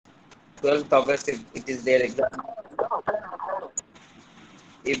12th August, it is their exam.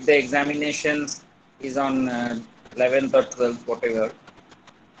 If the examinations is on 11th or 12th, whatever,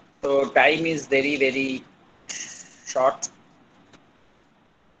 so time is very, very short.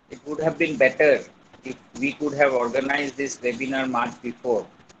 It would have been better if we could have organized this webinar much before.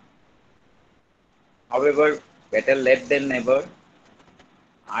 However, better late than never.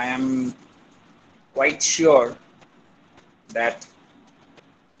 I am quite sure that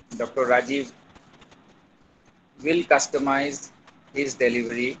Dr. Rajib will customize his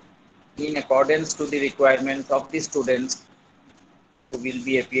delivery in accordance to the requirements of the students who will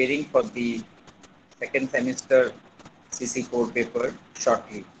be appearing for the second semester CC4 paper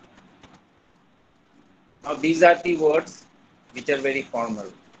shortly. Now these are the words which are very formal.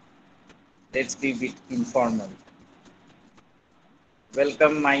 Let's be a bit informal.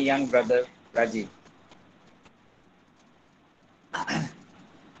 Welcome my young brother Rajib.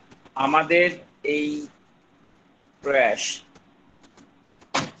 আমাদের এই প্রয়াস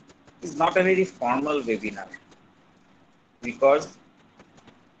is not a very formal webinar because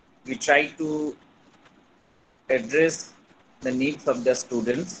we try to address the needs of the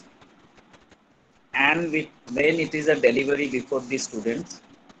students, and when it is a delivery before the students,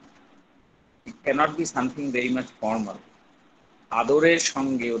 it cannot be something very much formal. আদরের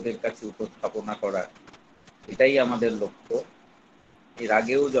সঙ্গে ওদের কাছে উপস্থাপনা করা, এটাই আমাদের লক্ষ্য। এর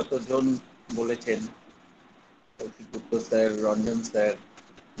আগেও যতজন বলেছেন, Kaushik sir, Ranjan sir,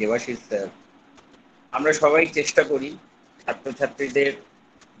 Debashis sir, আমরা সবাই চেষ্টা করি ছাত্রছাত্রীদের,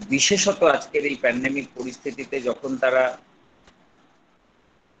 বিশেষত আজকের এই প্যান্ডেমিক পরিস্থিতিতে যখন তারা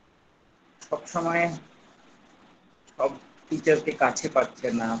সবসময় সব টিচারকে কাছে পাচ্ছে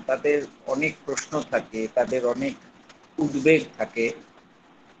না, তাদের অনেক প্রশ্ন থাকে, তাদের অনেক উদ্বেগ থাকে,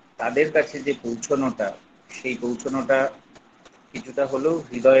 তাদের কাছে যে পৌঁছানোটা, সেই পৌঁছানোটা কিছুটা হলেও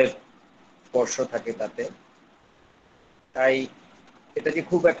হৃদয়ের স্পর্শ থাকে তাতে। তাই এটা যে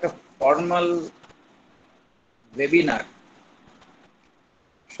খুব একটা ফর্মাল webinar,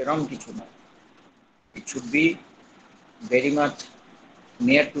 সেরকম কিছু না। It should be very much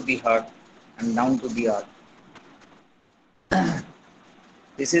near to the heart and down to the earth.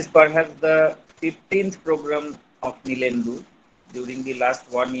 This is perhaps the 15th program of Nilendu. During the last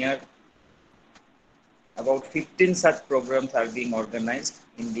 1 year, about 15 such programs are being organized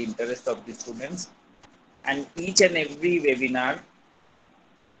in the interest of the students, and each and every webinar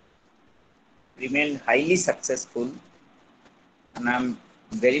remained highly successful, and I'm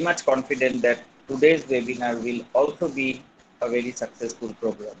very much confident that today's webinar will also be a very successful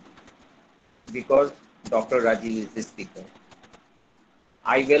program because Dr. Rajib is the speaker.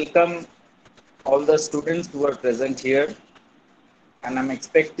 I welcome all the students who are present here, and I'm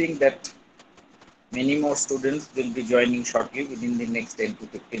expecting that many more students will be joining shortly within the next 10 to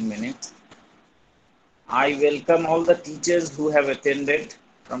 15 minutes. I welcome all the teachers who have attended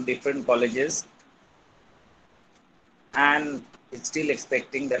from different colleges, and it's still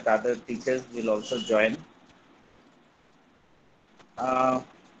expecting that other teachers will also join.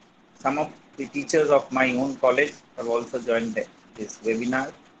 Some of the teachers of my own college have also joined this webinar.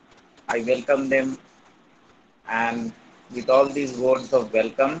 I welcome them, and with all these words of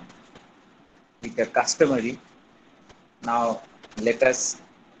welcome, which are customary, now let us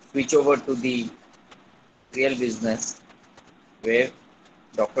switch over to the real business, where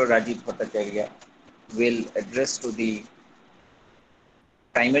Dr. Rajib Bhattacharya will address to the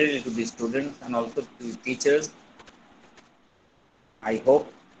primarily to the students and also to the teachers. I hope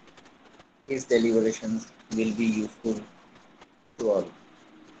his deliberations will be useful to all.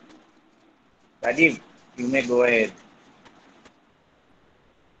 Rajib, you may go ahead.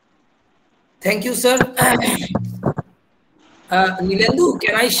 Thank you, sir. Nilendu,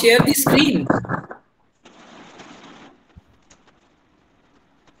 can I share the screen?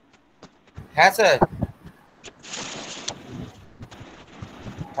 হ্যাঁ sir,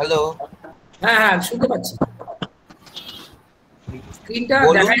 hello. হ্যাঁ হ্যাঁ, শুনতে পাচ্ছি। স্ক্রিনটা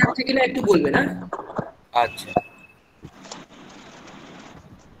দেখা যাচ্ছে কিনা একটু বলবেন। হ্যাঁ, আচ্ছা,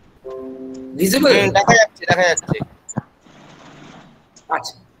 ভিজিবল দেখা যাচ্ছে, দেখা যাচ্ছে।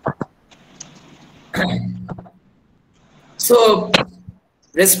 আচ্ছা, so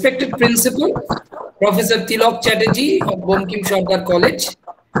respected principal Professor Tilok Chatterjee of BANKIM SARDAR College,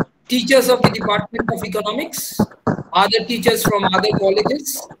 teachers of the Department of Economics, other teachers from other colleges,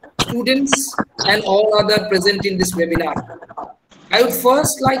 students, and all other present in this webinar. I would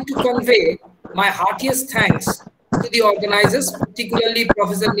first like to convey my heartiest thanks to the organizers, particularly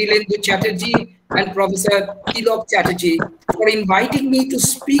Professor Nilendu Chatterjee and Professor Tilok Chatterjee, for inviting me to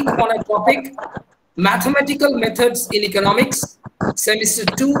speak on a topic, mathematical methods in economics, semester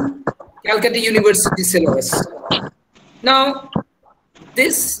 2, Calcutta University syllabus. Now,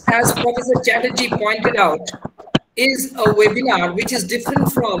 this, as Professor Chatterjee pointed out, is a webinar which is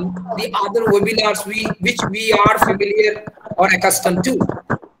different from the other webinars which we are familiar or accustomed to.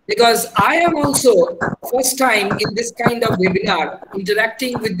 Because I am also first time in this kind of webinar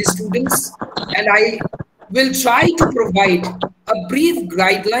interacting with the students, and I will try to provide a brief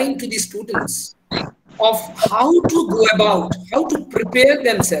guideline to the students of how to go about, how to prepare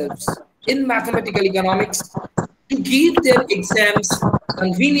themselves in mathematical economics to give their exams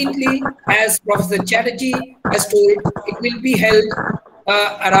conveniently. As Professor Chatterjee has told, it will be held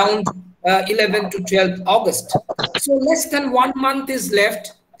around 11th to 12th August. So less than 1 month is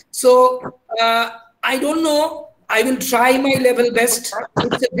left. So I don't know. I will try my level best.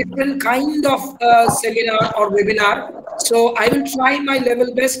 It's a different kind of seminar or webinar. So I will try my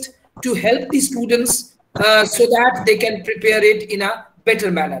level best to help the students so that they can prepare it in a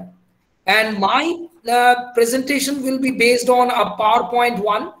better manner. And my presentation will be based on a PowerPoint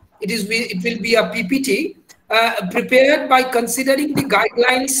one. It will be a PPT prepared by considering the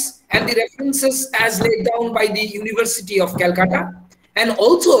guidelines and the references as laid down by the University of Calcutta. And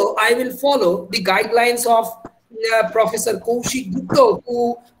also, I will follow the guidelines of Professor Kaushik Gupta,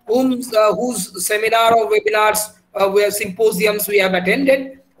 whose seminar or webinars, where symposiums we have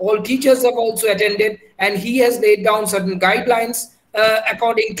attended. All teachers have also attended, and he has laid down certain guidelines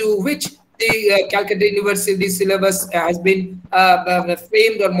according to which the Calcutta University syllabus has been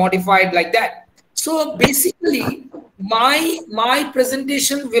framed or modified like that. So basically, my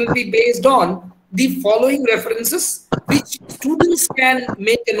presentation will be based on the following references, which students can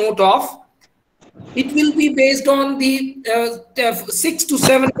make a note of. It will be based on the 6 to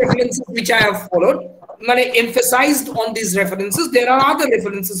 7 references which I have followed. I emphasized on these references. There are other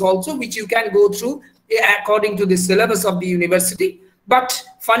references also which you can go through according to the syllabus of the university. But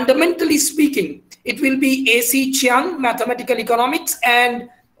fundamentally speaking, it will be A.C. Chiang, Mathematical Economics, and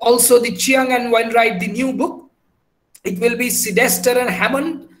also the Chiang and Wainwright, the new book. It will be Sidester and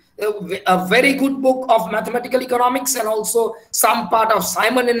Hammond, a very good book of mathematical economics, and also some part of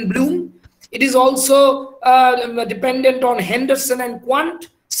Simon and Bloom. It is also dependent on Henderson and Quant,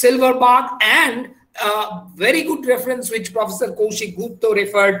 Silverberg, and very good reference which Professor Kaushik Gupta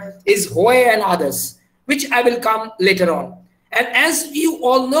referred is Hoy and others, which I will come later on. And as you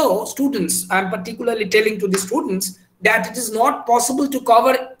all know, students, I'm particularly telling to the students that it is not possible to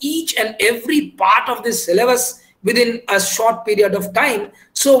cover each and every part of this syllabus within a short period of time.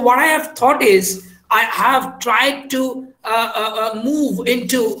 So what I have thought is, I have tried to move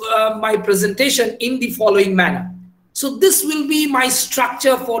into my presentation in the following manner. So this will be my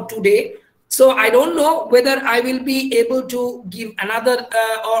structure for today. So I don't know whether I will be able to give another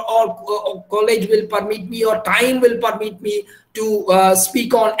or college will permit me or time will permit me to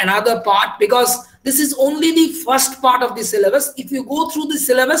speak on another part, because this is only the first part of the syllabus. If you go through the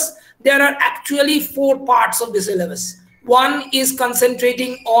syllabus, there are actually 4 parts of the syllabus. One is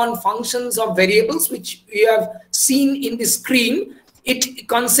concentrating on functions of variables, which you have seen in the screen. It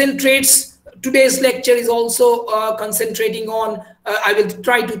concentrates, today's lecture is also concentrating on, I will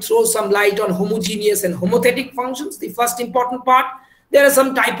try to throw some light on homogeneous and homothetic functions, the first important part. There are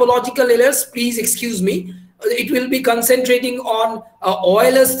some typological errors, please excuse me. It will be concentrating on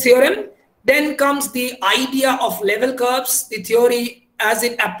Euler's theorem. Then comes the idea of level curves, the theory as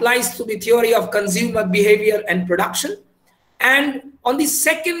it applies to the theory of consumer behavior and production. And on the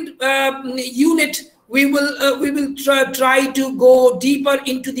second unit, we will try to go deeper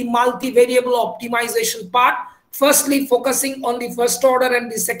into the multivariable optimization part. Firstly, focusing on the first order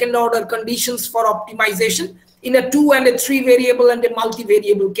and the second order conditions for optimization in a 2 and a 3 variable and a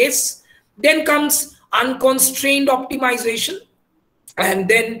multivariable case. Then comes unconstrained optimization, and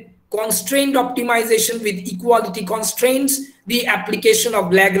then constrained optimization with equality constraints, the application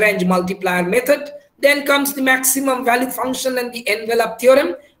of Lagrange multiplier method. Then comes the maximum value function and the envelope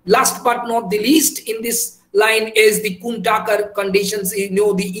theorem. Last but not the least in this line is the Kuhn-Tucker conditions, you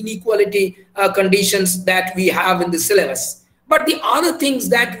know, the inequality conditions that we have in the syllabus. But the other things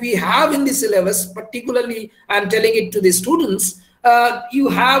that we have in the syllabus, particularly I'm telling it to the students, you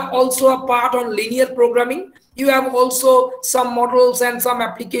have also a part on linear programming. You have also some models and some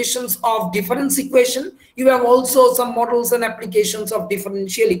applications of difference equation. You have also some models and applications of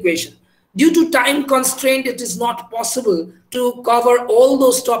differential equation. Due to time constraint, it is not possible to cover all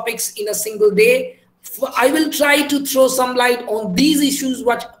those topics in a single day. I will try to throw some light on these issues,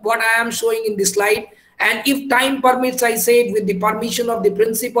 what I am showing in this slide. And if time permits, I say it with the permission of the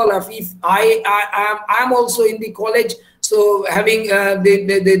principal, if I am also in the college So having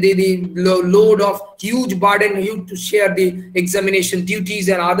the load of huge burden, you to share the examination duties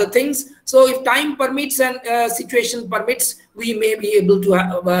and other things. So if time permits and situation permits, we may be able to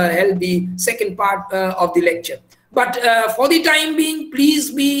help the second part of the lecture. But for the time being,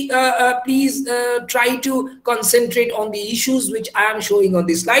 please try to concentrate on the issues which I am showing on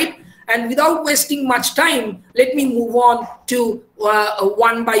this slide. And without wasting much time, let me move on to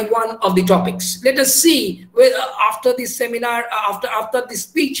one by one of the topics. Let us see whether after this seminar, after this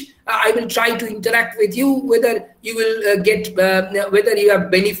speech, I will try to interact with you, whether you will whether you have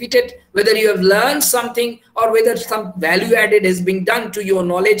benefited, whether you have learned something, or whether some value added has been done to your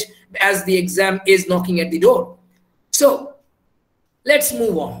knowledge as the exam is knocking at the door. So let's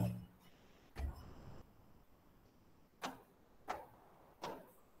move on.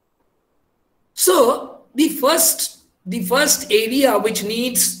 So the first area which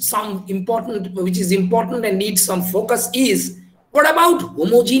needs some which is important and needs some focus is, what about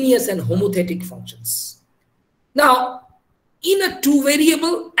homogeneous and homothetic functions? Now, in a two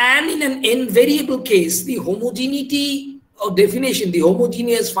variable and in an n variable case, the homogeneity of definition, the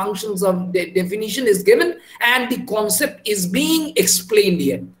homogeneous functions of the definition is given and the concept is being explained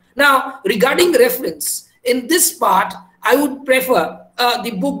here. Now, regarding reference, in this part, I would prefer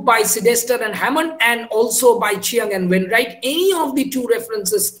the book by Sidester and Hammond, and also by Chiang and Wainwright. Any of the two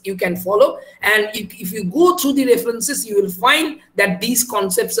references you can follow, and if you go through the references, you will find that these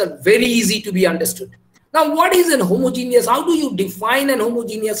concepts are very easy to be understood. Now, what is an homogeneous? How do you define an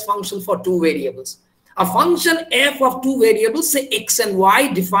homogeneous function for two variables? A function f of two variables, say x and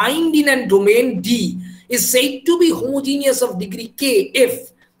y, defined in a domain D, is said to be homogeneous of degree k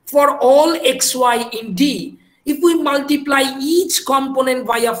if for all xy in D, if we multiply each component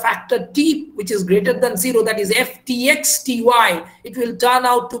by a factor t which is greater than 0, that is ftx ty, it will turn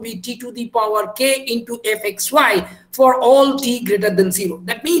out to be t to the power k into fxy for all t greater than 0.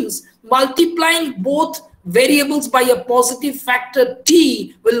 That means multiplying both variables by a positive factor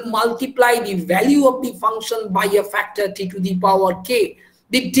t will multiply the value of the function by a factor t to the power k.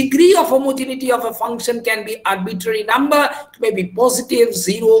 The degree of homogeneity of a function can be arbitrary number, it may be positive,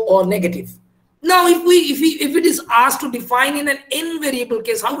 0, or negative. Now, if it is asked to define in an n variable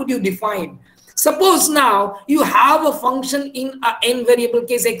case, how would you define? Suppose now you have a function in a n variable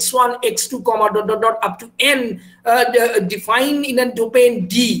case, x1, x2, comma, dot, dot, dot, up to n, defined in a domain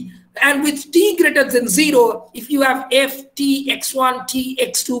D, and with t greater than 0, if you have f t x1, t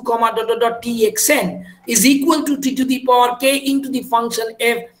x2, comma, dot, dot, dot, t xn is equal to t to the power k into the function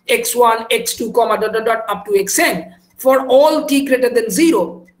f x1, x2, comma, dot, dot, dot, up to xn for all t greater than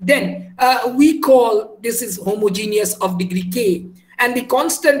 0, then we call this is homogeneous of degree k, and the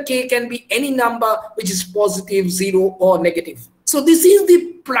constant k can be any number which is positive, 0, or negative. So this is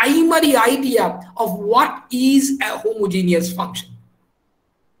the primary idea of what is a homogeneous function.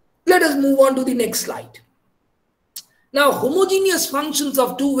 Let us move on to the next slide. Now, homogeneous functions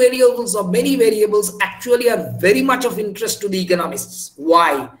of two variables or many variables actually are very much of interest to the economists.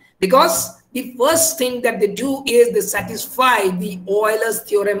 Why? Because the first thing that they do is they satisfy the Euler's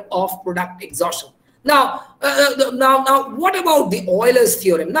theorem of product exhaustion. Now, what about the Euler's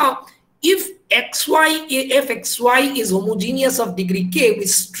theorem? Now, if fxy is homogeneous of degree k, we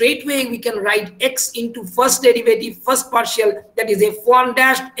straightway we can write x into first derivative, first partial, that is f1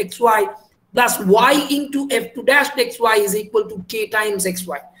 dash xy plus y into f2 dash xy is equal to k times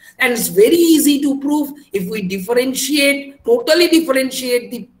xy. And it's very easy to prove if we totally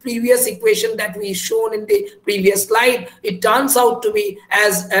differentiate the previous equation that we shown in the previous slide. It turns out to be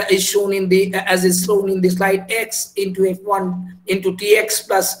as is shown in the slide, x into f1 into tx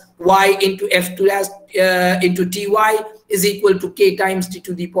plus y into f2 dash into ty is equal to k times t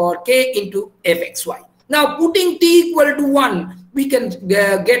to the power k into fxy. Now, putting t equal to 1, we can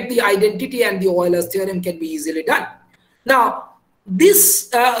get the identity, and the Euler's theorem can be easily done. Now, this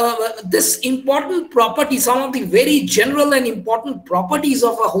important property, some of the very general and important properties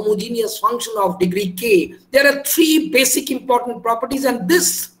of a homogeneous function of degree k, there are three basic important properties, and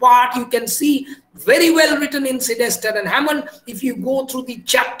this part you can see very well written in Sidester and Hammond. If you go through the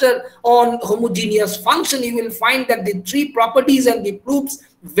chapter on homogeneous function, you will find that the three properties and the proofs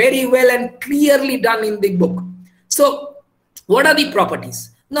very well and clearly done in the book. So what are the properties?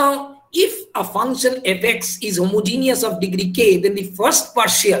 Now, if a function fx is homogeneous of degree k, then the first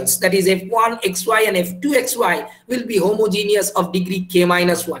partials, that is f1 xy and f2 xy, will be homogeneous of degree k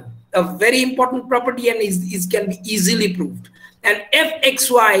minus 1. A very important property, and can be easily proved. And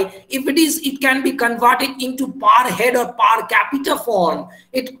fxy, if it can be converted into par head or par capita form,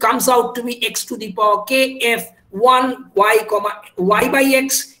 it comes out to be x to the power k f 1 y comma y by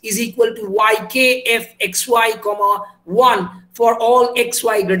x is equal to yk f xy comma 1 for all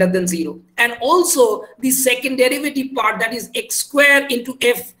xy greater than 0. And also the second derivative part, that is x square into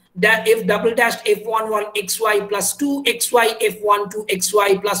f double dash f11 xy plus 2 xy f12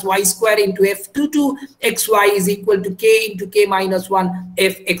 xy plus y square into f22 xy is equal to k into k minus 1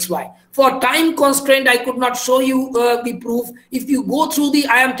 f xy. For time constraint, I could not show you the proof. If you go through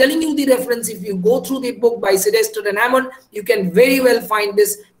I am telling you the reference. If you go through the book by Sidester and Hammond, you can very well find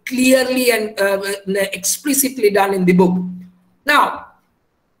this clearly and explicitly done in the book. Now,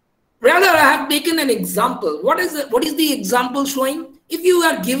 rather, I have taken an example. What is the example showing? If you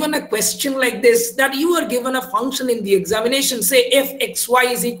are given a question like this, that you are given a function in the examination, say f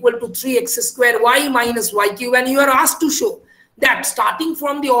xy is equal to 3x square y minus y cube, and you are asked to show that starting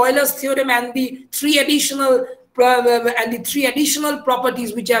from the Euler's theorem and the three additional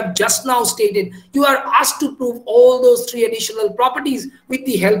properties which I have just now stated, you are asked to prove all those three additional properties with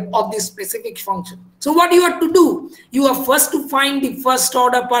the help of this specific function. So what you have to do, you are first to find the first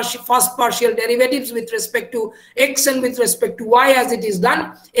partial derivatives with respect to x and with respect to y, as it is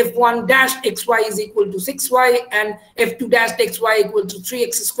done. f1 dash xy is equal to 6y and f2 dash xy equal to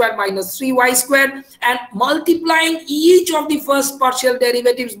 3x squared minus 3y squared, and multiplying each of the first partial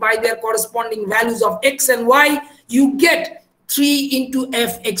derivatives by their corresponding values of x and y, you get 3 into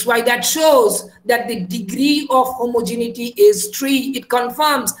f xy. That shows that the degree of homogeneity is 3. It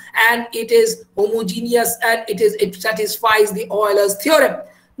confirms and it is homogeneous, and it satisfies the Euler's theorem.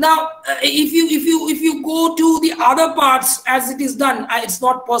 Now, if you go to the other parts as it is done, it's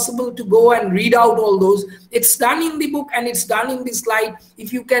not possible to go and read out all those. It's done in the book and it's done in the slide.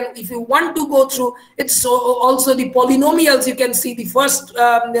 If you want to go through, it's also the polynomials. You can see the first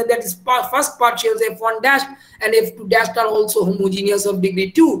that is first partials f1 dash and f2 dash are also homogeneous of degree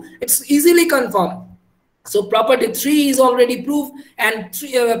 2. It's easily confirmed. So property 3 is already proved, and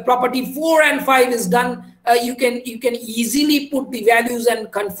property 4 and 5 is done. You can easily put the values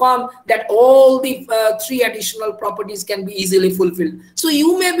and confirm that all the 3 additional properties can be easily fulfilled. So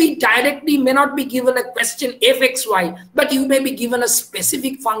you may not be given a question fxy, but you may be given a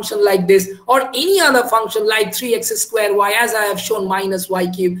specific function like this or any other function like 3x square y, as I have shown, minus y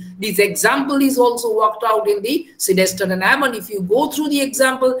cube. This example is also worked out in the Sidester and Hammond. If you go through the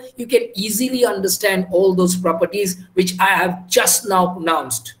example, you can easily understand all those properties which I have just now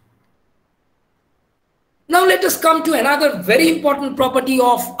pronounced. Now let us come to another very important property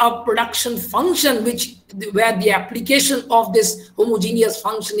of a production function, where the application of this homogeneous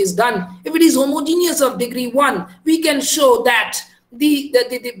function is done. If it is homogeneous of degree 1, we can show that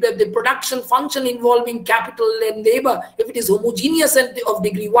the production function involving capital and labor, if it is homogeneous of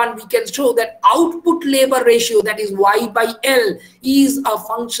degree 1, we can show that output labor ratio, that is y by L, is a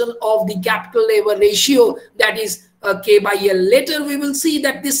function of the capital labor ratio, that is k by L. Later we will see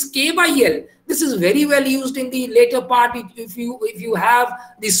that this k by L, this is very well used in the later part. If you have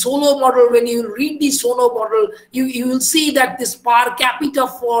the Solo model, when you read the Solo model, you will see that this per capita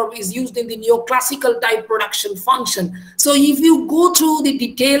form is used in the neoclassical type production function. So if you go through the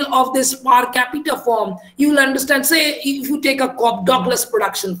detail of this per capita form, you will understand. Say if you take a Cobb-Douglas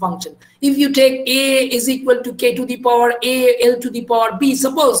production function, if you take A is equal to k to the power A, L to the power B,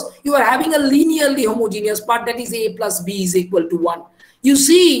 suppose you are having a linearly homogeneous part, that is A plus B is equal to 1. You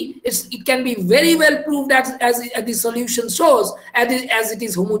see, it can be very well proved as the solution shows, as it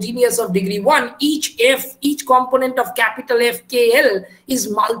is homogeneous of degree 1. Each component of capital F K L is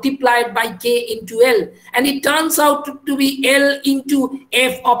multiplied by K into L, and it turns out to be L into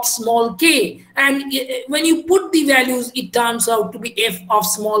F of small k. And when you put the values, it turns out to be F of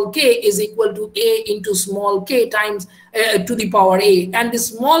small k is equal to A into small k times to the power A, and the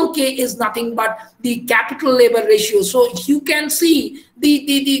small k is nothing but the capital labor ratio. So you can see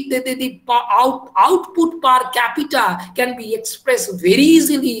the output per capita can be expressed very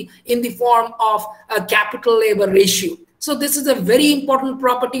easily in the form of a capital labor ratio. So this is a very important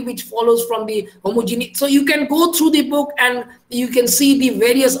property which follows from the homogeneity. So you can go through the book and you can see the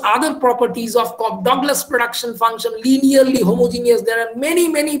various other properties of Cobb-Douglas production function, linearly homogeneous. There are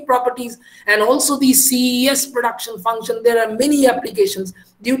many properties, and also the CES production function. There are many applications.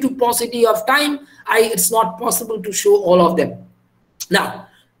 Due to paucity of time, it's not possible to show all of them. Now,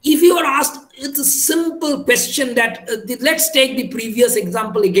 if you are asked, it's a simple question that let's take the previous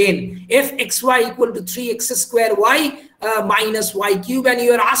example again. F xy equal to 3x square y minus y cube, and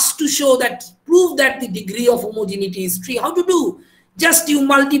you are asked to show that, prove that the degree of homogeneity is 3. How to do? Just you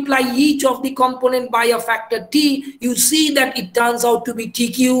multiply each of the component by a factor t, you see that it turns out to be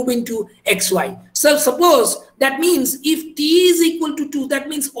t cube into xy. So suppose that means if t is equal to 2, that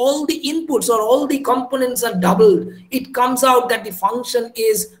means all the inputs or all the components are doubled, it comes out that the function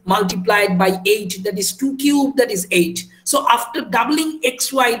is multiplied by 8, that is 2 cubed, that is 8. So after doubling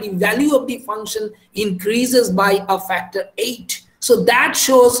xy, the value of the function increases by a factor 8. So that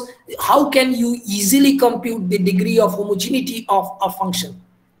shows how can you easily compute the degree of homogeneity of a function.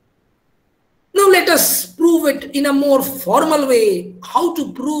 Now let us prove it in a more formal way. How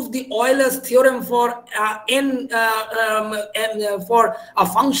to prove the Euler's theorem for for a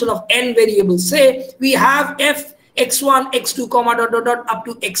function of n variables. Say we have f x1, x2, comma dot dot dot up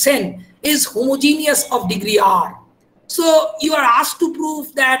to xn is homogeneous of degree r. So you are asked to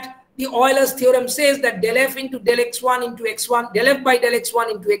prove that the Euler's theorem says that del f into del x1 into x1, del f by del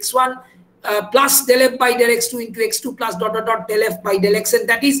x1 into x1 plus del f by del x2 into x2 plus dot dot dot del f by del xn,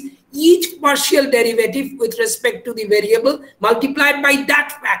 that is each partial derivative with respect to the variable multiplied by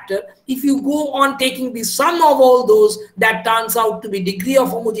that factor. If you go on taking the sum of all those, that turns out to be degree of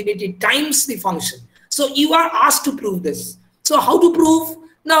homogeneity times the function. So you are asked to prove this. So how to prove?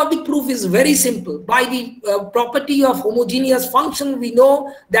 Now the proof is very simple. By the property of homogeneous function, we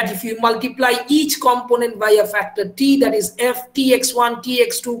know that if you multiply each component by a factor t, that is f tx1,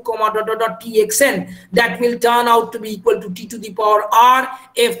 tx2, comma dot dot dot txn, that will turn out to be equal to t to the power r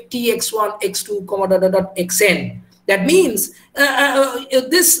f tx1, x2, comma dot dot dot xn. That means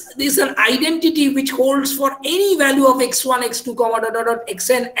this is an identity which holds for any value of x1, x2, comma dot dot dot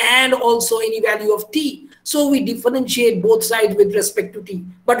xn, and also any value of t. So we differentiate both sides with respect to t.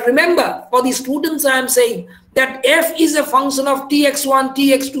 But remember, for the students, I am saying that f is a function of tx1,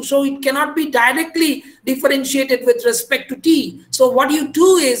 tx2, so it cannot be directly differentiated with respect to t. So what you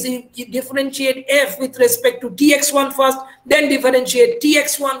do is you differentiate f with respect to tx1 first, then differentiate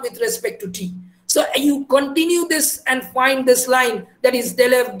tx1 with respect to t. So you continue this and find this line, that is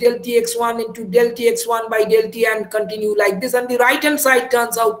del f del tx1 into del tx1 by del t, and continue like this. And the right hand side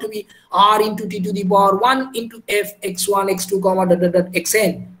turns out to be r into t to the power 1 into f x1, x2, comma dot dot dot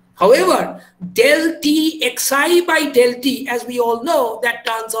xn. However, del t xi by del t, as we all know, that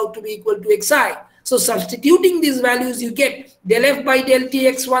turns out to be equal to xi. So substituting these values, you get del f by del t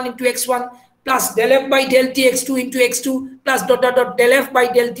x1 into x1 plus del f by del t x2 into x2 plus dot dot dot del f by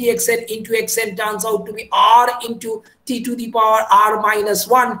del t xn into xn turns out to be r into t to the power r minus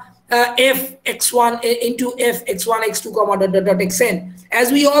 1 f x1 into f x1 x2 comma dot dot dot xn.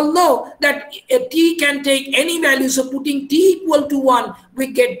 As we all know that t can take any value, so putting t equal to 1, we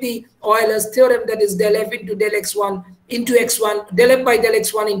get the Euler's theorem, that is del f into del x1 into x1, del f by del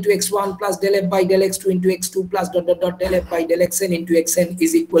x1 into x1 plus del f by del x2 into x2 plus dot dot dot del f by del xn into xn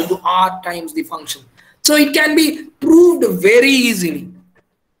is equal to r times the function. So it can be proved very easily.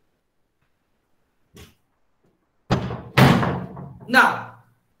 Now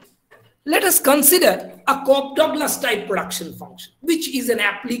let us consider a Cobb-Douglas type production function, which is an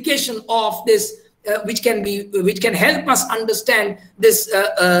application of this, which can help us understand this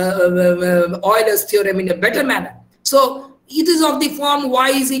Euler's theorem in a better manner. So it is of the form y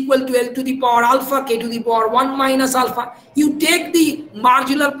is equal to L to the power alpha k to the power 1 minus alpha. You take the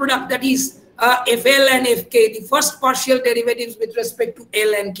marginal product, that is FL and FK, the first partial derivatives with respect to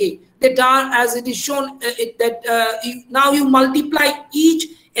L and K. That are, as it is shown, now you multiply each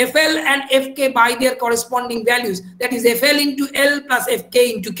FL and FK by their corresponding values, that is FL into L plus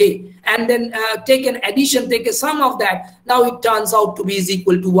FK into K, and then take an addition, take a sum of that. Now it turns out to be is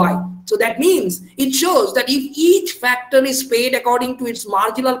equal to Y. So that means it shows that if each factor is paid according to its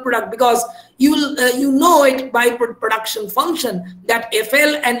marginal product, because you will you know it by production function that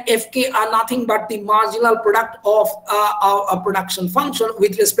FL and FK are nothing but the marginal product of a production function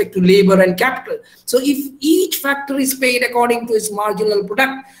with respect to labor and capital. So if each factor is paid according to its marginal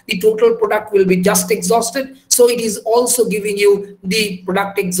product, the total product will be just exhausted. So it is also giving you the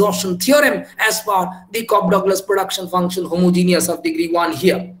product exhaustion theorem as per the Cobb-Douglas production function homogeneous of degree 1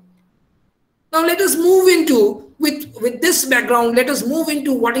 here. Now let us move into, with this background, let us move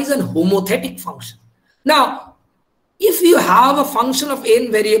into what is an homothetic function. Now, if you have a function of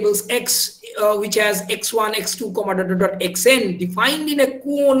n variables x, which has x1, x2, comma dot dot dot xn defined in a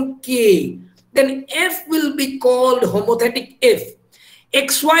cone k, then f will be called homothetic if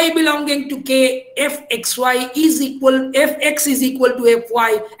xy belonging to k, fxy is equal, fx is equal to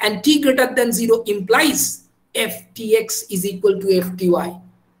fy, and t greater than 0 implies ftx is equal to fty.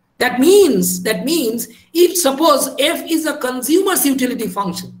 That means if suppose f is a consumer's utility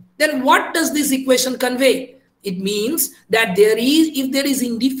function, then what does this equation convey? It means that if there is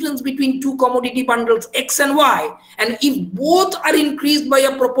indifference between two commodity bundles X and Y, and if both are increased by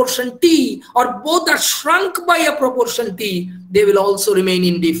a proportion T or both are shrunk by a proportion T, they will also remain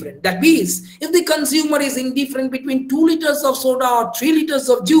indifferent. That means if the consumer is indifferent between 2 liters of soda or 3 liters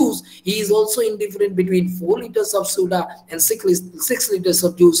of juice, he is also indifferent between 4 liters of soda and 6 liters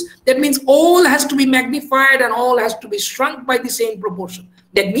of juice. That means all has to be magnified and all has to be shrunk by the same proportion.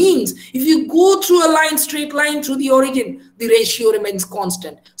 That means if you go through a straight line through the origin, the ratio remains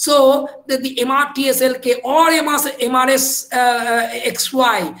constant. So the MRTSLK or MRS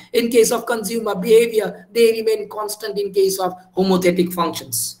XY in case of consumer behavior, they remain constant in case of homothetic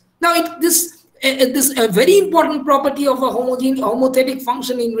functions. Now this a very important property of a homothetic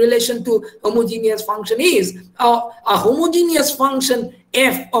function in relation to homogeneous function is a homogeneous function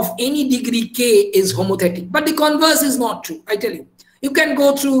f of any degree k is homothetic. But the converse is not true, I tell you. You can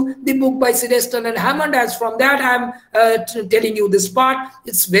go through the book by Sideston and Hammond. As from that, I'm telling you this part.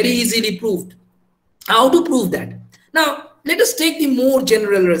 It's very easily proved. How to prove that? Now, let us take the more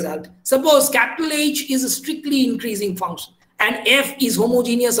general result. Suppose capital H is a strictly increasing function and f is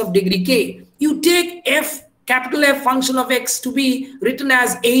homogeneous of degree k. You take capital F function of x to be written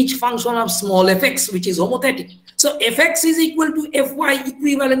as h function of small fx, which is homothetic. So fx is equal to fy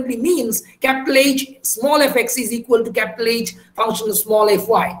equivalently means capital H small fx is equal to capital H function of small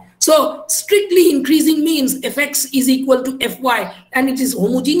fy. So strictly increasing means fx is equal to fy and it is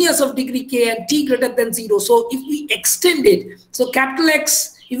homogeneous of degree k and t greater than 0. So if we extend it, so capital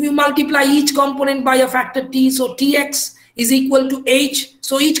X, if you multiply each component by a factor t, so tx is equal to h.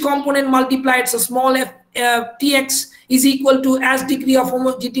 So each component multiplied, so small f tx is equal to, as degree of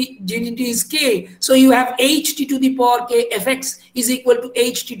homogeneity is k, so you have ht to the power k fx is equal to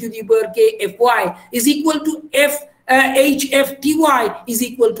ht to the power k fy is equal to hfty is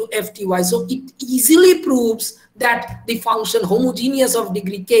equal to fty. So it easily proves that the function homogeneous of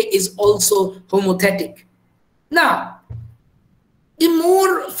degree k is also homothetic. Now, the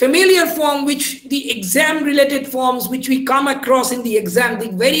more familiar form, which the exam related forms which we come across in the exam,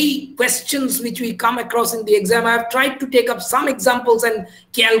 the very questions which we come across in the exam, I have tried to take up some examples and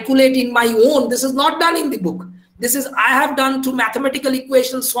calculate in my own. This is not done in the book. This is I have done through mathematical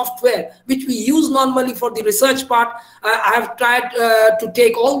equation software, which we use normally for the research part. I have tried to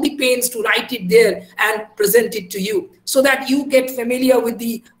take all the pains to write it there and present it to you, so that you get familiar with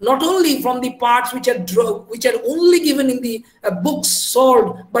the, not only from the parts which are only given in the books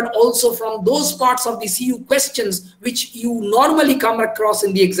solved, but also from those parts of the CU questions which you normally come across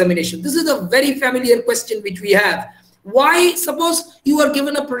in the examination. This is a very familiar question which we have. Y, suppose you are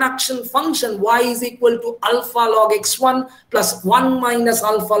given a production function, y is equal to alpha log x1 plus 1 minus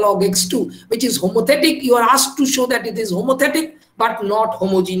alpha log x2, which is homothetic. You are asked to show that it is homothetic but not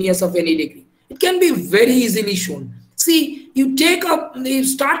homogeneous of any degree. It can be very easily shown. See, you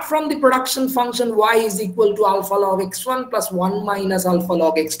start from the production function y is equal to alpha log x1 plus 1 minus alpha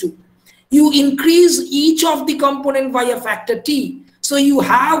log x2. You increase each of the component by a factor t. So you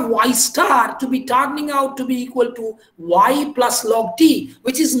have y star to be turning out to be equal to y plus log t,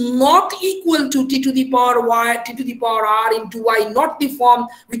 which is not equal to t to the power y, t to the power r into y, not the form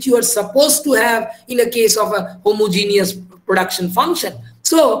which you are supposed to have in a case of a homogeneous production function.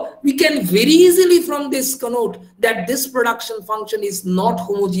 So we can very easily from this connote that this production function is not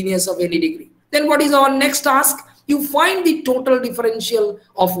homogeneous of any degree. Then what is our next task? You find the total differential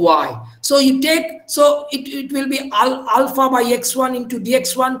of y. So you take, so it will be alpha by x1 into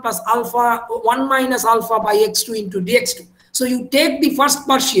dx1 plus alpha 1 minus alpha by x2 into dx2. So you take the first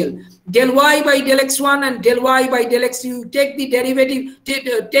partial, del y by del x1 and del y by del x2. You take the derivative,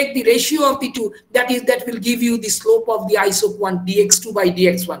 take the ratio of the two. That will give you the slope of the isoquant dx2 by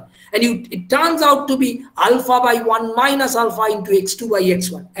dx1. And it turns out to be alpha by 1 minus alpha into x2 by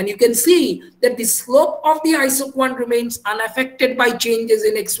x1. And you can see that the slope of the isoquant remains unaffected by changes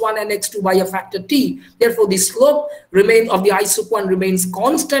in x1 and x2 by a factor t. Therefore, the slope of the isoquant remains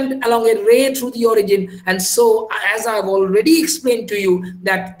constant along a ray through the origin. And so, as I have already explained to you,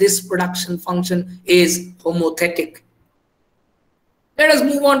 that this production function is homothetic. Let us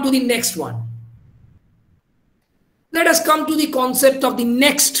move on to the next one. Let us come to the concept of the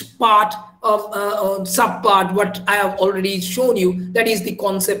next part of subpart, what I have already shown you, that is the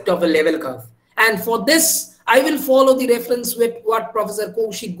concept of a level curve. And for this, I will follow the reference with what Professor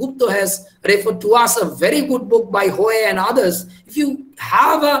Kaushik Gupta has referred to us, a very good book by Hoy and others. If you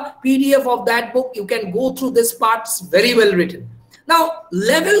have a PDF of that book, you can go through this part, it's very well written. Now,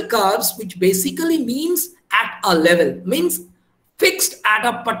 level curves, which basically means at a level, means fixed at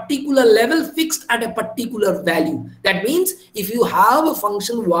a particular level, fixed at a particular value. That means if you have a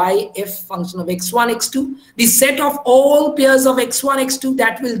function y, f function of x1, x2, the set of all pairs of x1, x2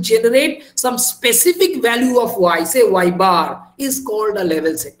 that will generate some specific value of y, say y bar, is called a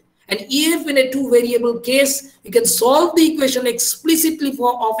level set. And if in a two variable case, you can solve the equation explicitly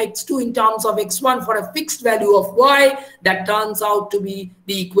for of x2 in terms of x1 for a fixed value of y, that turns out to be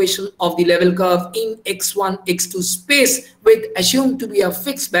the equation of the level curve in x1, x2 space with assumed to be a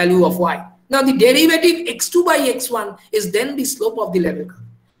fixed value of y. Now the derivative x2 by x1 is then the slope of the level curve.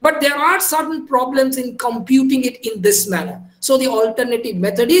 But there are certain problems in computing it in this manner. So the alternative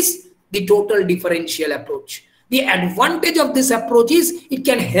method is the total differential approach. The advantage of this approach is it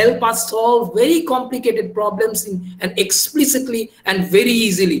can help us solve very complicated problems and explicitly and very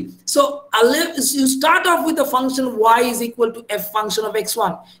easily. So you start off with a function y is equal to f function of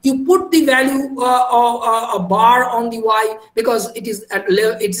x1. You put the value a bar on the y because it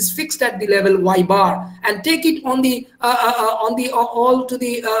is fixed at the level y bar, and take it on the all to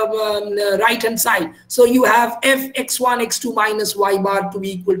the right hand side. So you have f x1 x2 minus y bar to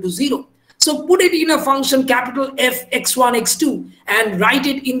be equal to 0. So put it in a function capital F x1 x2 and write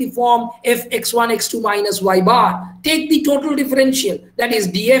it in the form f x1 x2 minus y bar. Take the total differential, that is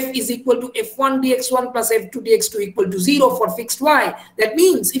df is equal to f1 dx1 plus f2 dx2 equal to 0 for fixed y. That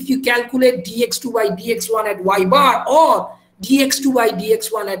means if you calculate dx2 by dx1 at y bar or dx2 by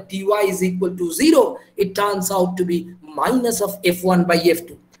dx1 at dy is equal to 0, it turns out to be minus of f1 by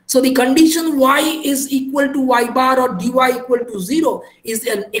f2. So the condition y is equal to y bar or dy equal to 0 is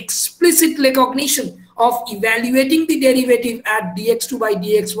an explicit recognition of evaluating the derivative at dx2 by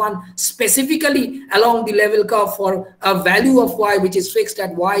dx1 specifically along the level curve for a value of y which is fixed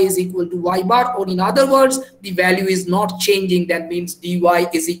at y is equal to y bar, or in other words, the value is not changing. That means dy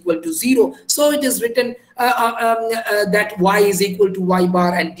is equal to 0. So it is written that y is equal to y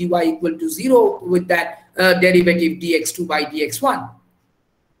bar and dy equal to 0 with that derivative dx2 by dx1.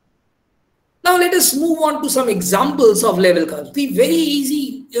 Now let us move on to some examples of level curves. The very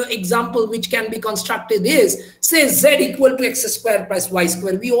easy example which can be constructed is, say z equal to x square plus y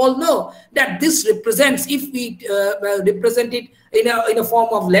square. We all know that this represents, if we represent it in a form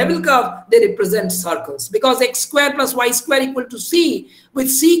of level curve, they represent circles, because x square plus y square equal to c,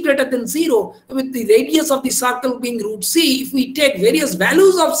 with c greater than 0, with the radius of the circle being root c. If we take various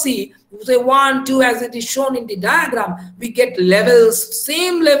values of c, say 1, 2 as it is shown in the diagram, we get levels,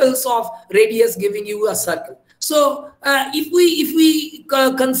 same levels of radius giving you a circle. So if we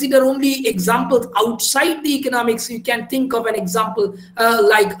consider only examples outside the economics, you can think of an example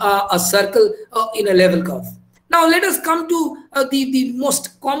like a circle in a level curve. Now let us come to the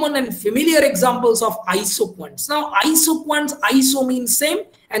most common and familiar examples of isoquants. Now isoquants, iso means same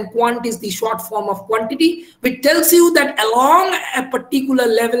and quant is the short form of quantity, which tells you that along a particular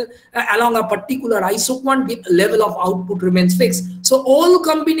level, along a particular isoquant, the level of output remains fixed. So all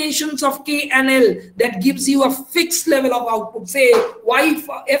combinations of k and l that gives you a fixed level of output, say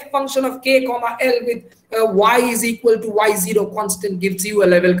f function of k comma l with y is equal to y0 constant gives you a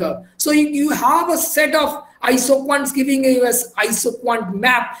level curve. So you have a set of isoquants giving you as isoquant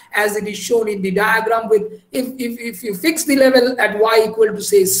map as it is shown in the diagram, with if you fix the level at y equal to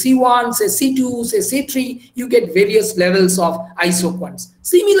say c1, say c2, say c3, you get various levels of isoquants.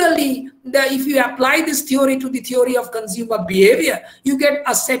 Similarly, if you apply this theory to the theory of consumer behavior, you get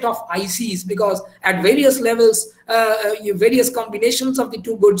a set of ICs, because at various levels, various combinations of the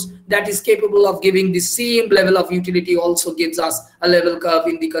two goods that is capable of giving the same level of utility also gives us a level curve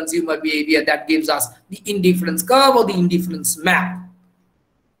in the consumer behavior that gives us the indifference curve or the indifference map.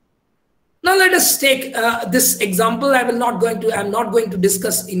 Now let us take this example. I'm not going to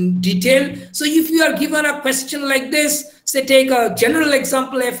discuss in detail. So if you are given a question like this, say take a general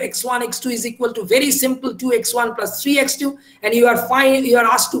example, f x1 x2 is equal to very simple 2x1 plus 3x2, and you are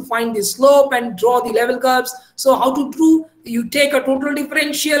asked to find the slope and draw the level curves. So how to do? You take a total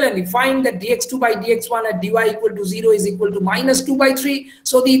differential and you find that dx2 by dx1 at dy equal to 0 is equal to minus 2 by 3.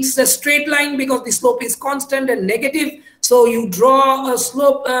 So it's a straight line because the slope is constant and negative. So you draw a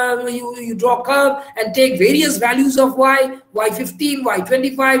slope, you draw a curve and take various values of y, y15,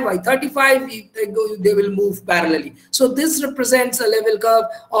 y25, y35, they will move parallelly. So this represents a level curve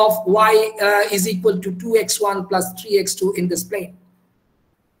of y is equal to 2x1 plus 3x2 in this plane.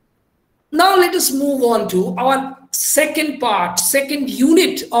 Now let us move on to our second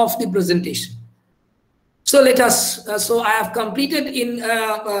unit of the presentation. So let us, so I have completed in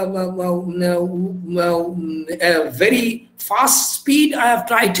a very fast speed. I have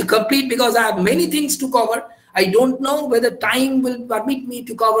tried to complete because I have many things to cover. I don't know whether time will permit me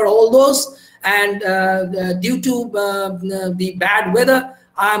to cover all those, and due to the bad weather,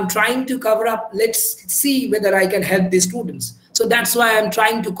 I'm trying to cover up. Let's see whether I can help the students. So that's why I'm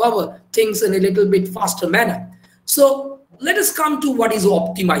trying to cover things in a little bit faster manner. So let us come to what is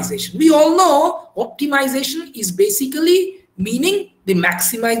optimization. We all know optimization is basically meaning the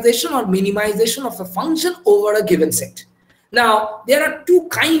maximization or minimization of a function over a given set. Now, there are two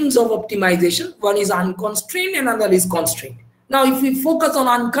kinds of optimization. One is unconstrained and another is constrained. Now, if we focus on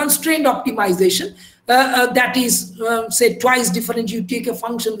unconstrained optimization, that is, say, twice differential. You take a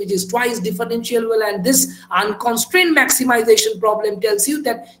function which is twice differentiable, and this unconstrained maximization problem tells you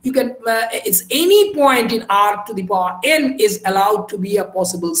that you can, it's any point in R to the power n is allowed to be a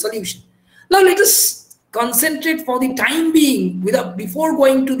possible solution. Now, let us concentrate for the time being, before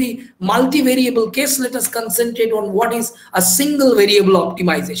going to the multivariable case. Let us concentrate on what is a single variable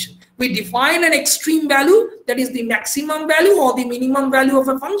optimization. We define an extreme value, that is the maximum value or the minimum value of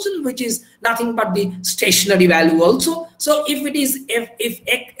a function, which is nothing but the stationary value also. So if it is, if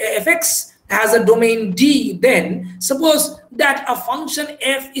fx has a domain D, then suppose that a function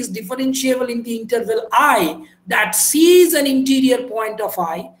f is differentiable in the interval I, that C is an interior point of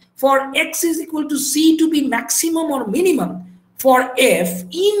I. For x is equal to C to be maximum or minimum for f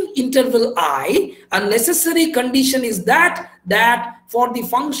in interval I, a necessary condition is that for the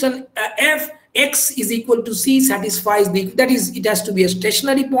function f, x is equal to C satisfies the, that is, it has to be a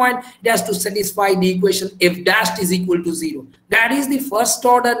stationary point, it has to satisfy the equation f dashed is equal to 0. That is the first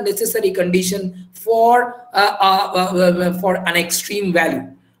order necessary condition for an extreme value.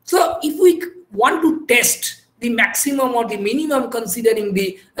 So if we want to test the maximum or the minimum considering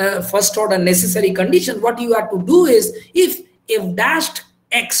the first order necessary condition, what you have to do is, if f dashed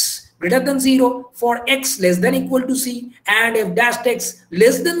x greater than 0 for x less than equal to C, and f dashed x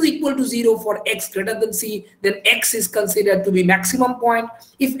less than equal to 0 for x greater than C, then x is considered to be maximum point.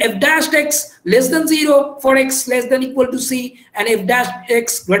 If f dashed x less than 0 for x less than equal to C, and f dashed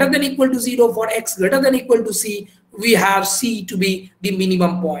x greater than equal to 0 for x greater than equal to C, we have C to be the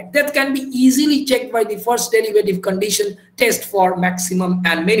minimum point. That can be easily checked by the first derivative condition test for maximum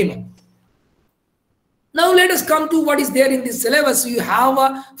and minimum. Now let us come to what is there in this syllabus. You have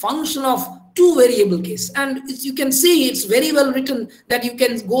a function of two variable case, and you can see it's very well written that you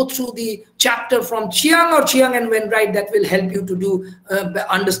can go through the chapter from Chiang or Chiang and Wainwright. That will help you to do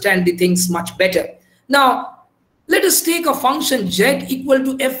understand the things much better. Now let us take a function z equal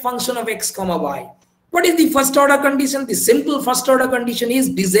to f function of x comma y. What is the first order condition? The simple first order condition is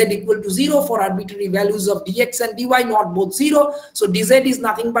dz equal to 0 for arbitrary values of dx and dy, not both 0. So dz is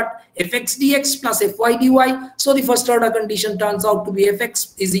nothing but fx dx plus fy dy. So the first order condition turns out to be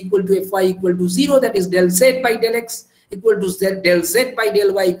fx is equal to fy equal to 0. That is del z by del x equal to del z by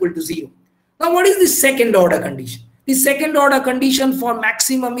del y equal to 0. Now what is the second order condition? The second order condition for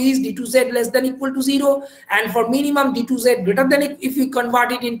maximum is d2z less than equal to 0, and for minimum d2z greater than, if you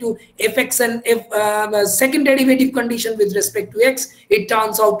convert it into fx and second derivative condition with respect to x, it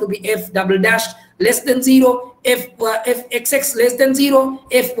turns out to be f double dash less than 0, fxx less than 0,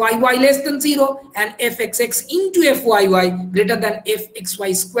 fyy less than 0, and fxx into fyy greater than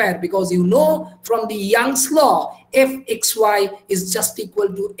fxy square, because you know from the Young's law fxy is just equal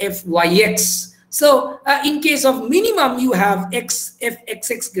to fyx. So in case of minimum, you have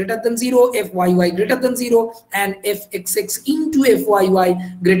fxx greater than 0, fyy greater than 0, and fxx into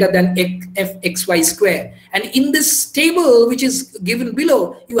fyy greater than fxy square. And in this table, which is given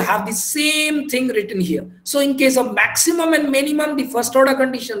below, you have the same thing written here. So in case of maximum and minimum, the first order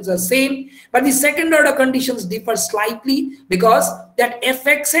conditions are same, but the second order conditions differ slightly, because that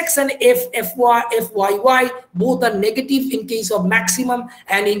fxx and fyy both are negative in case of maximum,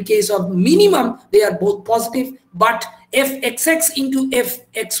 and in case of minimum they are both positive, but fxx into fyy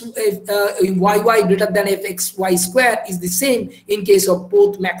greater than fxy square is the same in case of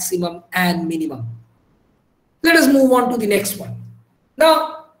both maximum and minimum. Let us move on to the next one.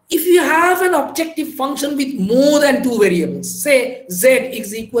 Now, if you have an objective function with more than two variables, say z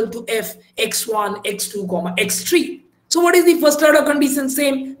is equal to f x1, x2, comma x3. So what is the first order condition?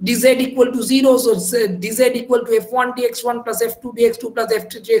 Same, dz equal to 0. So dz equal to f1 dx1 plus f2 dx2 plus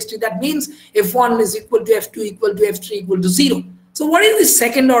f3 dx3. That means f1 is equal to f2 equal to f3 equal to 0. So what is the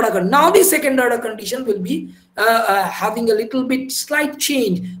second order condition? Now the second order condition will be having a little bit slight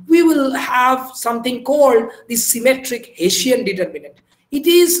change. We will have something called the symmetric Hessian determinant. It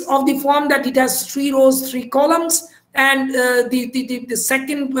is of the form that it has 3 rows, 3 columns, and the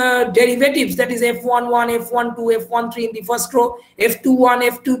second derivatives, that is f11, f12, f13 in the first row, f21,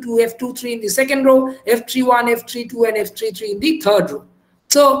 f22, f23 in the second row, f31, f32, and f33 in the third row.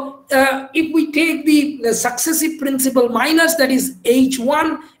 So if we take the successive principal minors, that is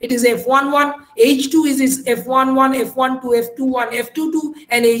H1, it is F11, H2 is F11, F12, F21, F22,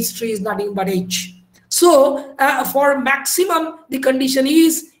 and H3 is nothing but H. So for maximum, the condition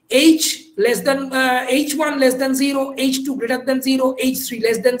is H less than H1 less than 0, H2 greater than 0, H3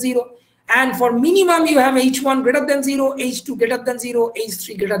 less than 0. And for minimum, you have H1 greater than 0, H2 greater than 0,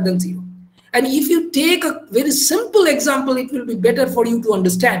 H3 greater than 0. And if you take a very simple example, it will be better for you to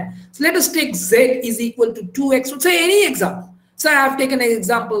understand. So let us take Z is equal to 2x, say any example. So I have taken an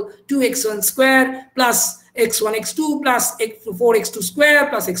example, 2x1 square plus x1 x2 plus 4x2 square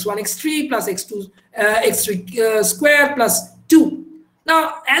plus x1 x3 plus x3 square plus 2.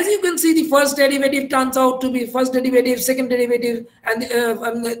 Now, as you can see, the first derivative turns out to be first derivative, second derivative, and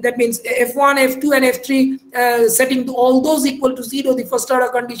that means f1, f2, and f3, setting all those equal to 0. The first order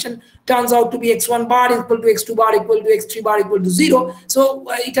condition turns out to be x1 bar equal to x2 bar equal to x3 bar equal to 0. So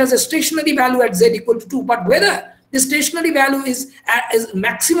it has a stationary value at z equal to 2. But whether the stationary value is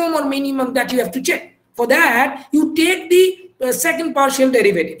maximum or minimum, that you have to check. For that, you take the second partial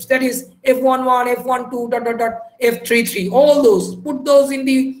derivatives, that is f11, f12, dot dot dot, f33, all those, put those in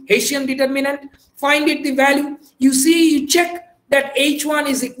the Hessian determinant, find it the value. You see, you check that H1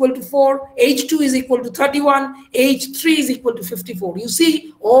 is equal to 4, H2 is equal to 31, H3 is equal to 54. You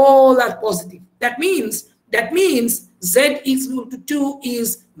see, all are positive. That means Z is equal to 2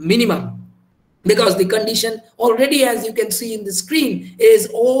 is minimum. Because the condition already, as you can see in the screen, is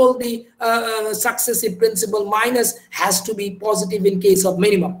all the successive principal minus has to be positive in case of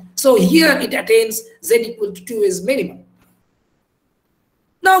minimum. So here it attains Z equal to 2 is minimum.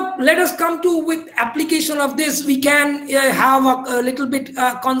 Now let us come to, with application of this, we can have a little bit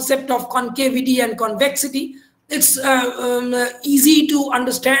concept of concavity and convexity. It's easy to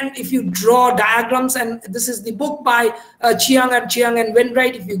understand if you draw diagrams, and this is the book by Chiang and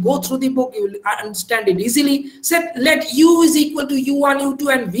Wainwright. If you go through the book, you will understand it easily. Set let U is equal to U1,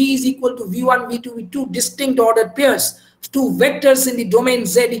 U2, and V is equal to V1, V2 with two distinct ordered pairs, two vectors in the domain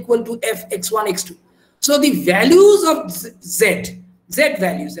Z equal to F x1, x2. So the values of Z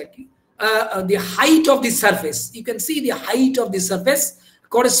values, the height of the surface, you can see the height of the surface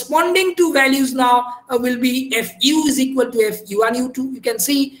corresponding to values now will be Fu is equal to Fu1, U2. You can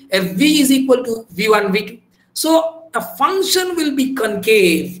see Fv is equal to V1, V2. So a function will be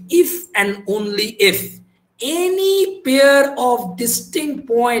concave if and only if any pair of distinct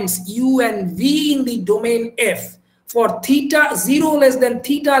points U and V in the domain F for theta 0 less than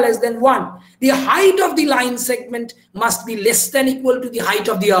theta less than 1, the height of the line segment must be less than equal to the height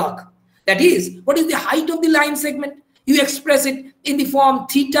of the arc. That is, what is the height of the line segment? You express it in the form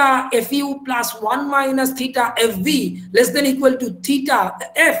theta Fu plus 1 minus theta Fv less than equal to theta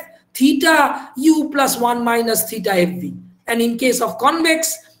F, theta U plus 1 minus theta Fv. And in case of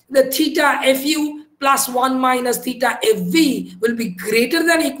convex, the theta Fu plus 1 minus theta Fv will be greater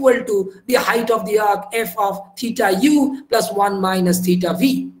than equal to the height of the arc F of theta U plus 1 minus theta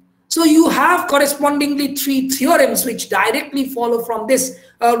V. So you have correspondingly three theorems which directly follow from this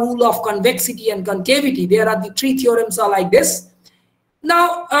rule of convexity and concavity. There are the three theorems are like this.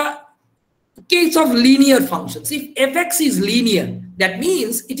 Now, case of linear functions. If fx is linear, that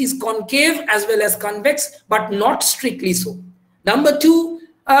means it is concave as well as convex, but not strictly so. Number two,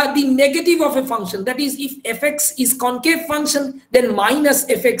 the negative of a function, that is, if fx is concave function, then minus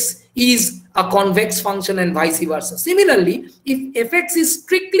fx is a convex function and vice versa. Similarly, if fx is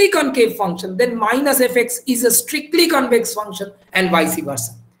strictly concave function, then minus fx is a strictly convex function and vice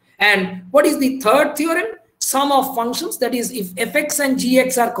versa. And what is the third theorem? Sum of functions, that is, if fx and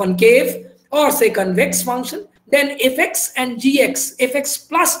gx are concave or say convex function, then fx and gx, fx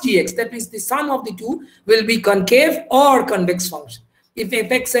plus gx, that is the sum of the two, will be concave or convex function. If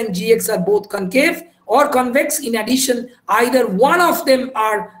fx and gx are both concave or convex, in addition, either one of them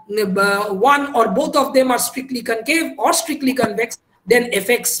are one or both of them are strictly concave or strictly convex, then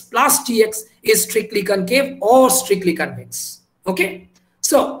fx plus gx is strictly concave or strictly convex. Okay,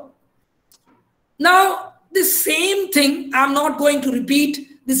 so now the same thing, I'm not going to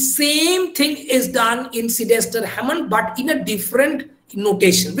repeat, the same thing is done in Sidester-Hammond, but in a different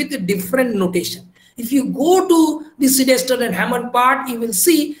notation, with a different notation. If you go to the Sidester and Hammond part, you will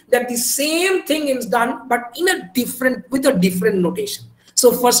see that the same thing is done, but in a different, with a different notation.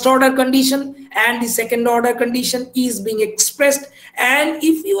 So first order condition and the second order condition is being expressed. And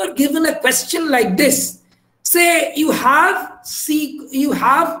if you are given a question like this, say you have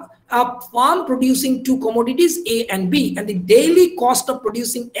a farm producing two commodities A and B, and the daily cost of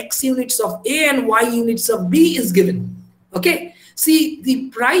producing X units of A and Y units of B is given. Okay. See, the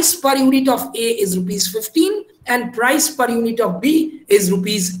price per unit of A is rupees 15 and price per unit of B is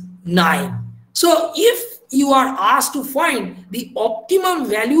rupees 9. So if you are asked to find the optimum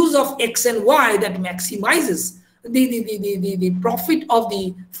values of X and Y that maximizes the profit of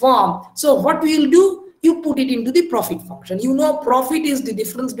the firm, so what we will do, you put it into the profit function. You know, profit is the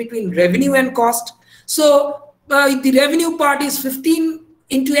difference between revenue and cost. So the revenue part is 15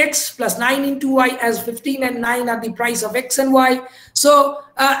 into X plus 9 into Y, as 15 and 9 are the price of X and Y. So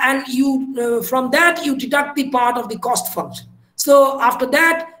and you from that you deduct the part of the cost function. So after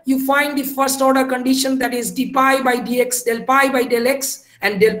that you find the first order condition, that is d pi by dx, del pi by del x,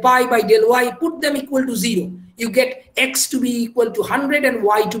 and del pi by del y. Put them equal to 0. You get X to be equal to 100 and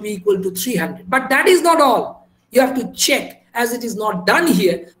Y to be equal to 300. But that is not all. You have to check, as it is not done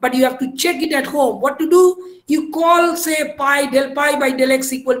here, but you have to check it at home. What to do? You call, say, del pi by del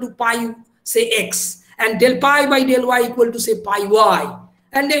x equal to pi, say, x, and del pi by del y equal to, say, pi y.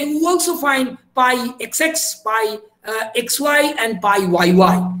 And then you also find pi xx, pi xy, and pi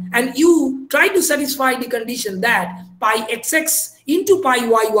yy. And you try to satisfy the condition that pi xx into pi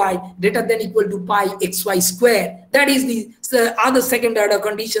yy greater than equal to pi xy square. That is the other second order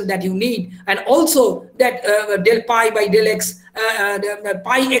condition that you need. And also that del pi by del x,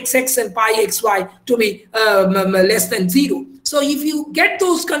 pi xx and pi xy to be less than 0. So if you get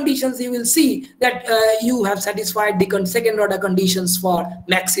those conditions, you will see that you have satisfied the second order conditions for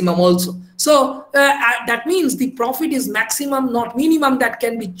maximum also. So that means the profit is maximum, not minimum. That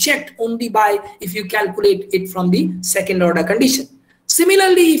can be checked only by if you calculate it from the second order condition.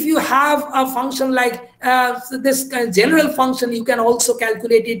 Similarly, if you have a function like this general function, you can also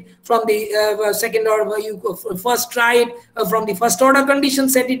calculate it from the second order. You first try it from the first order condition,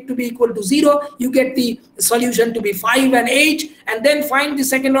 set it to be equal to 0. You get the solution to be 5 and 8, and then find the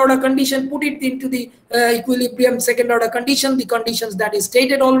second order condition, put it into the equilibrium second order condition, the conditions that is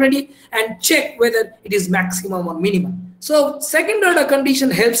stated already, and check whether it is maximum or minimum. So second order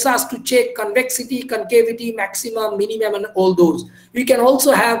condition helps us to check convexity, concavity, maximum, minimum, and all those. We can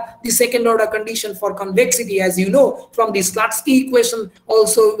also have the second order condition for convexity, as you know from the Slutsky equation.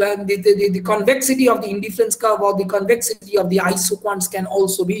 Also the convexity of the indifference curve or the convexity of the isoquants can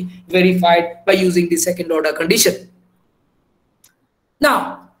also be verified by using the second order condition.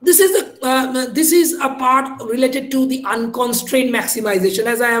 Now this is a part related to the unconstrained maximization.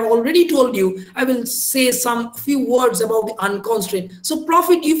 As I have already told you, I will say some few words about the unconstrained. So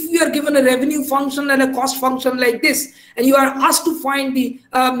profit, if you are given a revenue function and a cost function like this, and you are asked to find the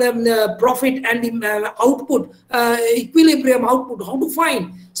profit and the output, equilibrium output, how to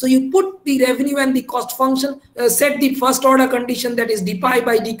find? So you put the revenue and the cost function, set the first order condition, that is d pi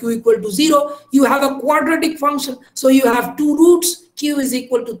by dq equal to 0. You have a quadratic function, so you have two roots. Q is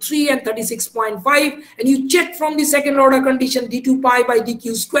equal to 3 and 36.5, and you check from the second order condition d2 pi by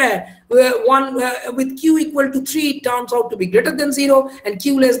dq square, with q equal to 3 it turns out to be greater than 0, and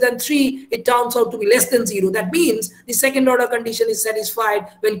q less than 3 it turns out to be less than 0. That means the second order condition is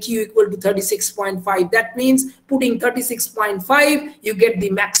satisfied when q equal to 36.5. That means putting 36.5, you get the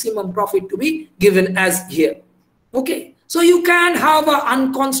maximum profit to be given as here. Okay. So you can have an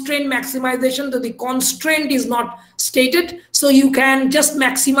unconstrained maximization, so the constraint is not stated. So you can just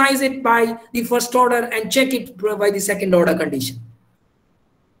maximize it by the first order and check it by the second order condition.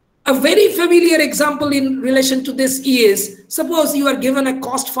 A very familiar example in relation to this is, suppose you are given a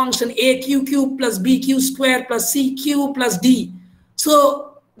cost function AQ plus BQ square plus CQ plus D. So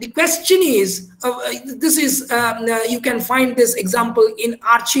the question is, you can find this example in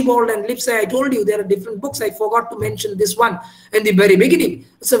Archibald and Lipsey. I told you there are different books. I forgot to mention this one in the very beginning.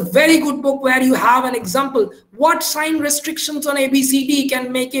 It's a very good book where you have an example. What sign restrictions on ABCD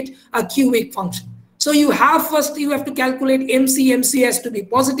can make it a cubic function? So you have first, you have to calculate MC. MC has to be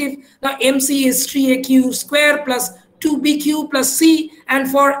positive. Now MC is 3AQ square plus 2BQ plus C, and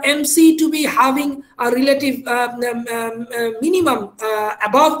for MC to be having a relative minimum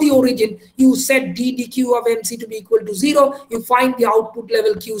above the origin, you set dq of MC to be equal to 0. You find the output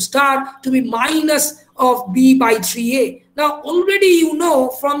level Q star to be minus of B by 3A. Now already you know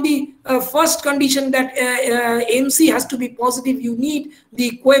from the first condition that MC has to be positive, you need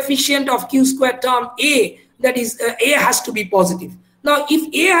the coefficient of Q square term A, that is A has to be positive. Now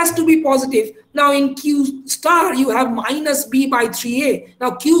if A has to be positive, now in Q star you have minus B by 3A.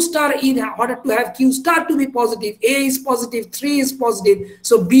 Now Q star, in order to have Q star to be positive, A is positive, 3 is positive,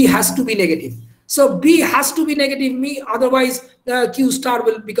 so B has to be negative. So B has to be negative, otherwise Q star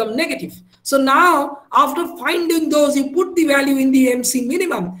will become negative. So now after finding those, you put the value in the MC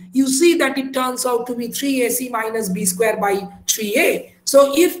minimum, you see that it turns out to be 3AC minus B square by 3a.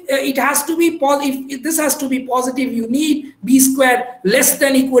 So if it has to be if this has to be positive, you need b square less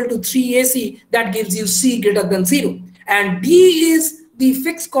than equal to 3ac. That gives you c greater than 0. And d is the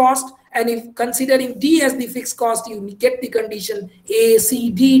fixed cost. And if considering d as the fixed cost, you get the condition a, c,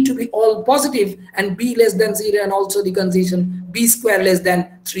 d to be all positive and b less than 0, and also the condition b square less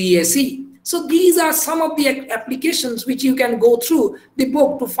than 3ac. So these are some of the applications which you can go through the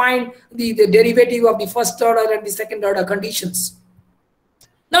book to find the derivative of the first order and the second order conditions.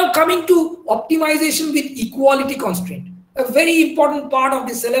 Now coming to optimization with equality constraint. A very important part of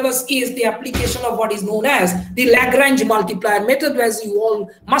the syllabus is the application of what is known as the Lagrange multiplier method, as you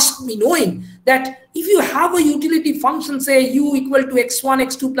all must be knowing that if you have a utility function, say u equal to x1,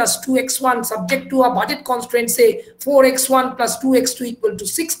 x2 plus 2x1 subject to a budget constraint, say 4x1 plus 2x2 equal to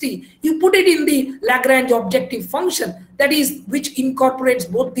 60, you put it in the Lagrange objective function, that is, which incorporates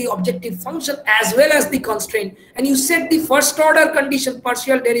both the objective function as well as the constraint, and you set the first order condition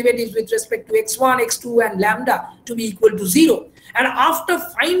partial derivatives with respect to x1, x2 and lambda to be equal to 0. And after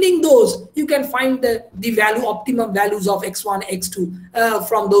finding those, you can find the value, optimum values of x1, x2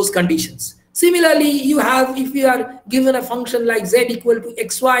 from those conditions. Similarly, you have, if you are given a function like z equal to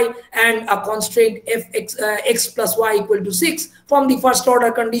xy and a constraint f x plus y equal to 6, from the first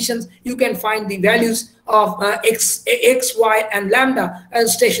order conditions, you can find the values of x, y and lambda, and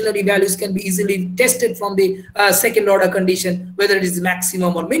stationary values can be easily tested from the second order condition, whether it is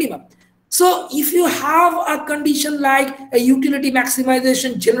maximum or minimum. So if you have a condition like a utility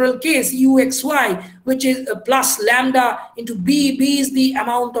maximization general case uxy, which is plus lambda into b is the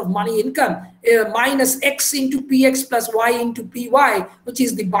amount of money income, minus x into px plus y into py, which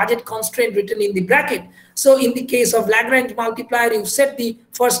is the budget constraint written in the bracket. So in the case of Lagrange multiplier, you set the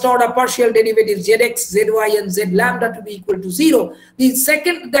first order partial derivatives zx, zy and z lambda to be equal to 0. The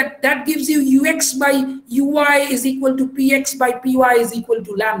second, that gives you ux by uy is equal to px by py is equal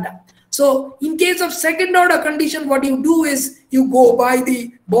to lambda. So in case of second order condition, what you do is you go by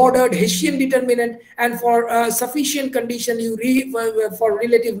the bordered Hessian determinant, and for sufficient condition, for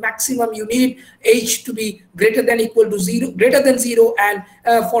relative maximum, you need h to be greater than equal to 0, and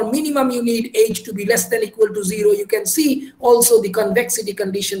for minimum, you need h to be less than equal to 0. You can see also the convexity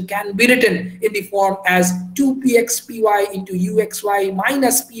condition can be written in the form as 2px py into uxy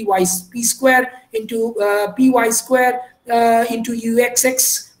minus p square into py square into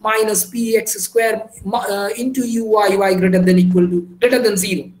uxx minus px square into uyy greater than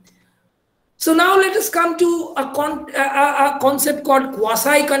 0. So now let us come to a concept called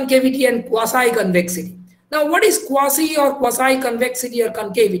quasi-concavity and quasi-convexity. Now what is quasi or quasi-convexity or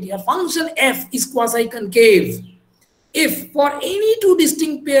concavity? A function f is quasi-concave if for any two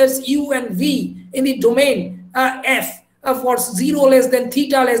distinct pairs u and v in the domain f for 0 less than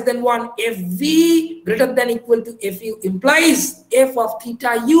theta less than 1, fv greater than equal to fu implies f of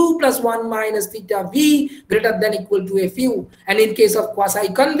theta u plus 1 minus theta v greater than equal to fu. And in case of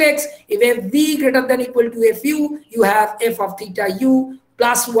quasi-convex, if fv greater than equal to fu, you have f of theta u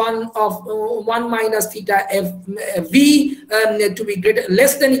plus 1 of 1 minus theta fv to be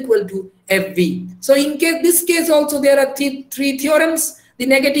less than equal to fv. So in this case also there are three theorems. The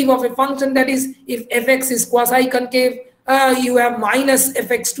negative of a function, that is, if fx is quasi-concave, you have minus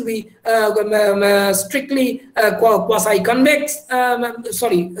fx to be strictly quasi-convex.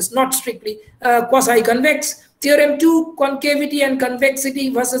 Sorry, it's not strictly quasi-convex. Theorem 2, concavity and convexity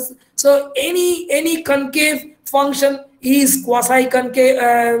versus. So any concave function is quasi-concave,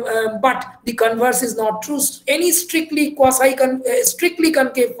 but the converse is not true. Any strictly concave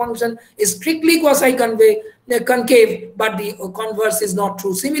function is strictly quasi-concave, but the converse is not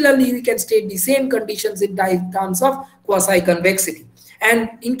true. Similarly, we can state the same conditions in terms of quasi-convexity. And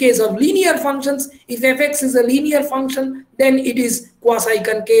in case of linear functions, if fx is a linear function, then it is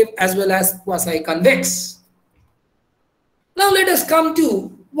quasi-concave as well as quasi-convex. Now let us come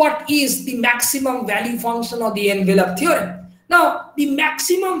to what is the maximum value function or the envelope theorem. Now, the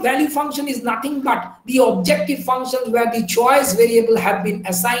maximum value function is nothing but the objective functions where the choice variable have been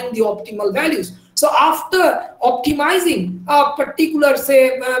assigned the optimal values. So after optimizing a particular,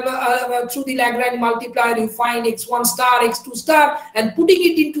 say, through the Lagrange multiplier, you find x1 star, x2 star, and putting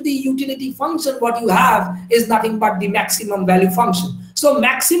it into the utility function, what you have is nothing but the maximum value function. So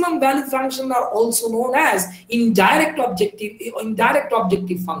maximum value functions are also known as indirect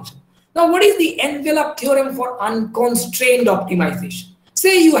objective function. Now, what is the envelope theorem for unconstrained optimization?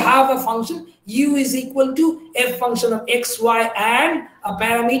 Say you have a function u is equal to f function of x, y, and a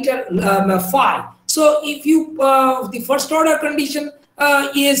parameter phi. So if you the first order condition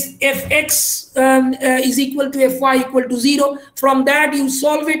is fx is equal to fy equal to 0. From that you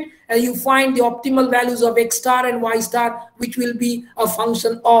solve it, you find the optimal values of x star and y star, which will be a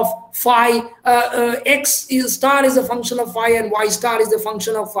function of phi. X star is a function of phi and y star is a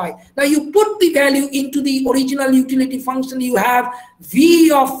function of phi. Now you put the value into the original utility function. You have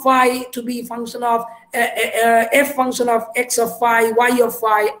v of phi to be function of f function of x of phi, y of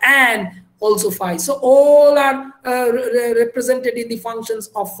phi, and also phi. So all are represented in the functions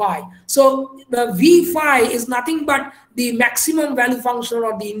of phi. So the v phi is nothing but the maximum value function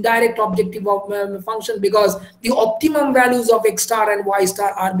or the indirect objective of function, because the optimum values of x star and y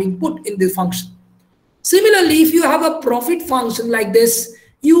star are being put in the function. Similarly, if you have a profit function like this,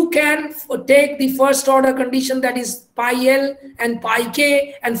 you can take the first order condition, that is pi L and pi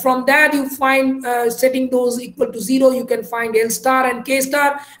K, and from that you find setting those equal to 0, you can find L star and K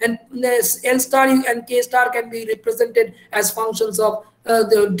star, and L star and K star can be represented as functions of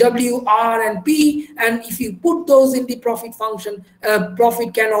the W, R, and P. And if you put those in the profit function,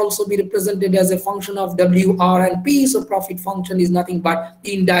 profit can also be represented as a function of W, R, and P. So profit function is nothing but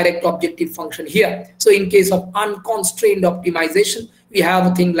the indirect objective function here. So in case of unconstrained optimization, we have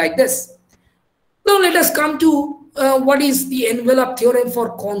a thing like this. Now let us come to what is the envelope theorem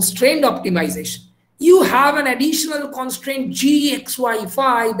for constrained optimization. You have an additional constraint g, x, y,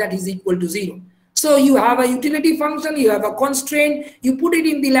 phi that is equal to 0. So you have a utility function, you have a constraint, you put it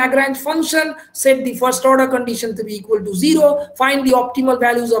in the Lagrange function, set the first order condition to be equal to 0, find the optimal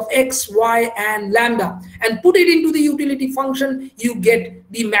values of x, y, and lambda, and put it into the utility function. You get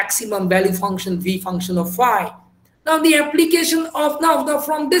the maximum value function, v function of phi. Now the application of, now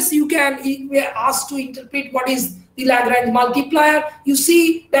from this you can, we are asked to interpret what is the Lagrange multiplier. You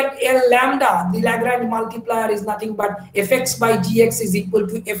see that L lambda, the Lagrange multiplier, is nothing but fx by gx is equal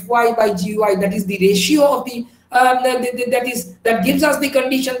to fy by gy. That is the ratio of the that gives us the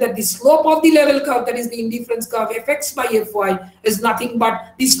condition that the slope of the level curve, that is the indifference curve, fx by fy, is nothing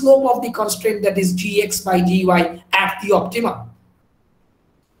but the slope of the constraint, that is gx by gy at the optimum.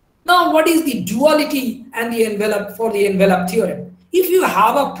 Now, what is the duality and the envelope for the envelope theorem? If you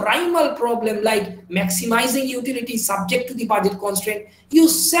have a primal problem like maximizing utility subject to the budget constraint, you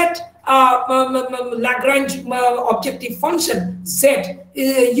set a Lagrange objective function z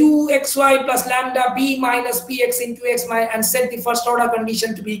u xy plus lambda b minus px into x and set the first order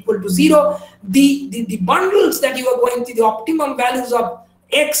condition to be equal to 0. The bundles that you are going to, the optimum values of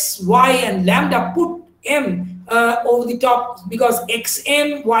x, y, and lambda, put m over the top, because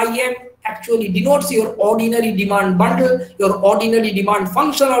xm, ym actually denotes your ordinary demand bundle, your ordinary demand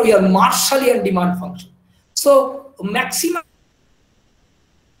function, or your Marshallian demand function. So maximum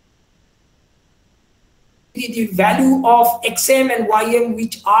the value of xm and ym,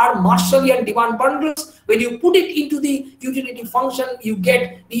 which are Marshallian demand bundles, when you put it into the utility function, you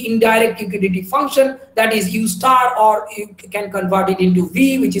get the indirect utility function, that is u star, or you can convert it into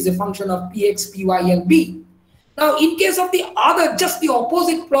v, which is a function of px, py, and b. Now, in case of the other, just the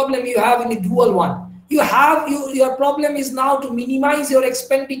opposite problem you have in the dual one, you have your problem is now to minimize your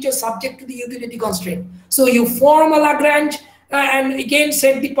expenditure subject to the utility constraint. So you form a Lagrange and again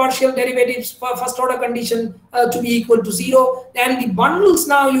set the partial derivatives for first order condition to be equal to 0, and the bundles,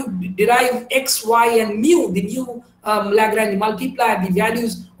 now you derive x, y, and mu, the new Lagrange multiplier, the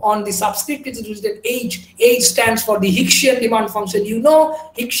values on the subscript is written h. H stands for the Hickshian demand function. You know,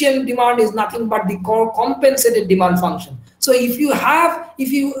 Hickshian demand is nothing but the compensated demand function. So if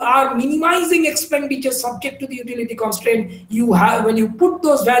you are minimizing expenditure subject to the utility constraint, you have, when you put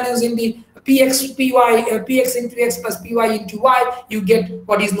those values in the px, py, px into x plus py into y, you get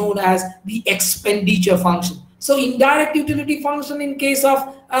what is known as the expenditure function. So indirect utility function in case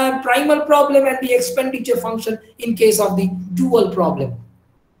of primal problem, and the expenditure function in case of the dual problem.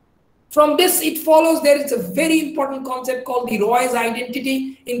 From this, it follows there is a very important concept called the Roy's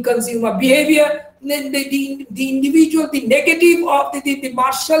identity in consumer behavior. The individual, the negative of the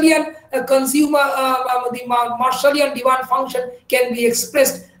Marshallian consumer, the Marshallian demand function can be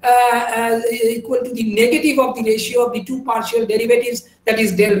expressed equal to the negative of the ratio of the two partial derivatives, that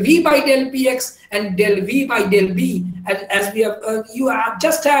is del v by del px and del v by del b. And as we have,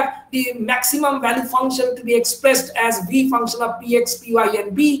 just have the maximum value function to be expressed as v function of px, py,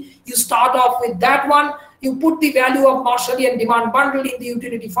 and b. You start off with that one. You put the value of Marshallian demand bundle in the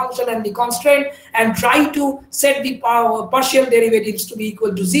utility function and the constraint, and try to set the partial derivatives to be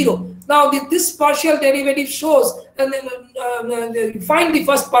equal to 0. Now this partial derivative shows, and then find the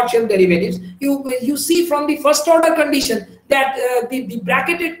first partial derivatives. You see from the first order condition that the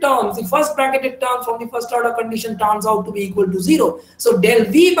bracketed terms, the first bracketed term from the first order condition turns out to be equal to 0. So del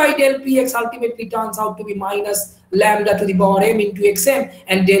v by del px ultimately turns out to be minus lambda to the power m into xm,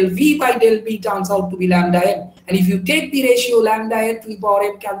 and del v by del b turns out to be lambda m. And if you take the ratio lambda n to the power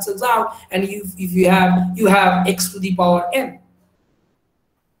m cancels out, and if you have x to the power m.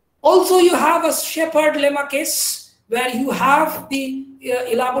 Also, you have a Shepherd lemma case where you have the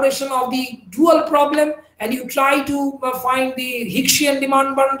elaboration of the dual problem, and you try to find the Hickshian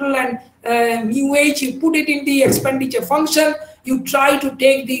demand bundle, and mu h, you put it in the expenditure function. You try to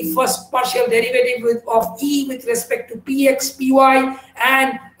take the first partial derivative of E with respect to Px, Py,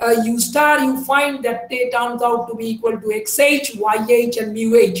 and U star, you find that they turns out to be equal to Xh, Yh, and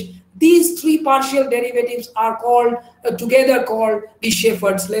mu h. These three partial derivatives are called together called the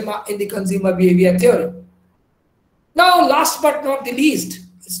Shepherd's lemma in the consumer behavior theory. Now, last but not the least,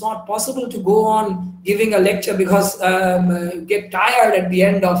 it's not possible to go on giving a lecture because get tired at the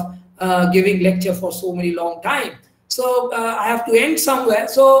end of giving lecture for so many long time. So I have to end somewhere.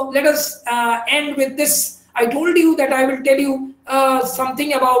 So let us end with this. I told you that I will tell you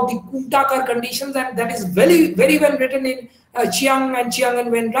something about the Kuhn-Tucker conditions, and that is very, very well written in Chiang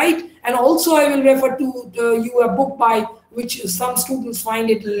and Wainwright. And also I will refer to you a book by which some students find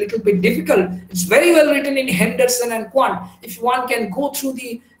it a little bit difficult. It's very well written in Henderson and Quant. If one can go through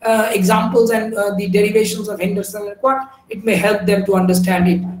the examples and the derivations of Henderson and Quant, it may help them to understand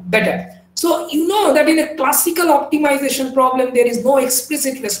it better. So you know that in a classical optimization problem, there is no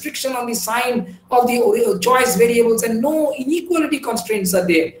explicit restriction on the sign of the choice variables, and no inequality constraints are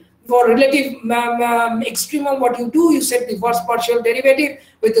there. For relative extremum, what you do, you set the first partial derivative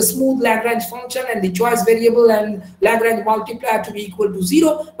with a smooth Lagrange function and the choice variable and Lagrange multiplier to be equal to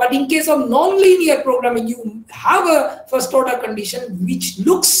 0. But in case of nonlinear programming, you have a first order condition which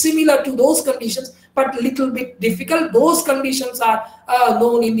looks similar to those conditions, but a little bit difficult. Those conditions are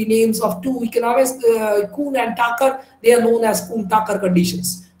known in the names of two economists, Kuhn and Tucker. They are known as Kuhn-Tucker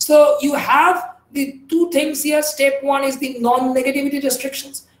conditions. So you have the two things here. Step one is the non-negativity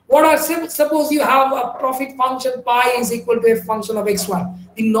restrictions. What are, suppose you have a profit function pi is equal to a function of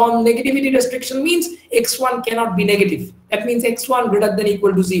x1. The non-negativity restriction means x1 cannot be negative. That means x1 greater than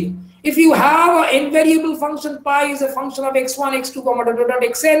equal to 0. If you have an n variable function pi is a function of x1, x2,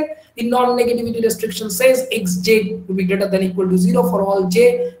 xn, the non-negativity restriction says xj to be greater than equal to 0 for all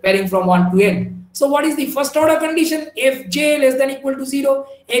j varying from 1 to n. So what is the first order condition? Fj less than equal to 0,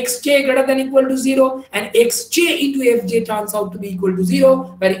 xj greater than equal to 0, and xj into fj turns out to be equal to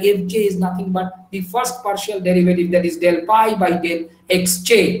 0, where fj is nothing but the first partial derivative, that is del pi by del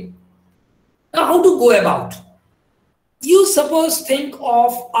xj. Now how to go about? You suppose think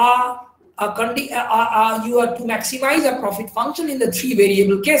of you are to maximize a profit function in the three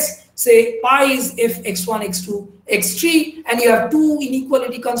variable case. Say pi is f x1, x2, x3, and you have two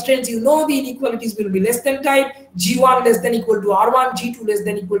inequality constraints. You know the inequalities will be less than type, g1 less than equal to r1, g2 less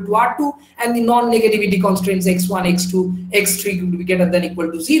than equal to r2, and the non-negativity constraints x1, x2, x3 will be greater than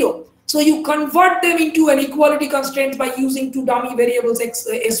equal to 0. So you convert them into an equality constraints by using two dummy variables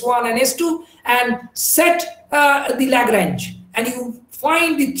s1 and s2 and set the Lagrange, and you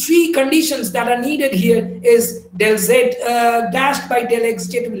find the three conditions that are needed here is del z dashed by del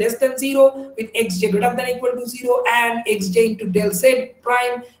xj to be less than 0 with xj greater than equal to 0, and xj into del z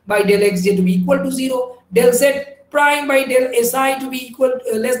prime by del xj to be equal to 0, del z prime by del si to be equal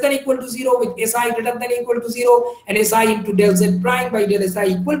less than equal to 0 with si greater than equal to 0, and si into del z prime by del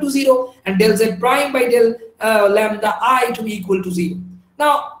si equal to 0, and del z prime by del lambda I to be equal to 0.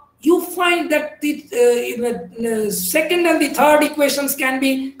 Now you find that the second and the third equations can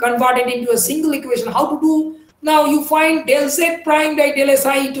be converted into a single equation. How to do? Now you find del z prime by del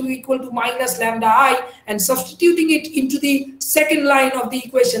si to be equal to minus lambda I, and substituting it into the second line of the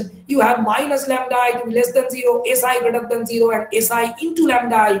equation, you have minus lambda I to be less than 0, si greater than 0, and si into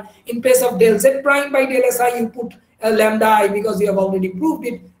lambda I. In place of del z prime by del si, you put lambda I, because we have already proved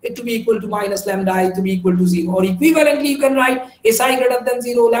it to be equal to minus lambda I to be equal to 0. Or equivalently, you can write si greater than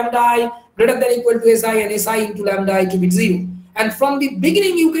 0, lambda I greater than equal to si, and si into lambda I to be 0. And from the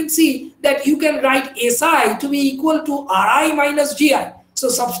beginning, you can see that you can write si to be equal to ri minus gi. So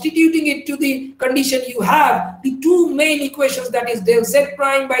substituting it to the condition, you have the two main equations, that is del z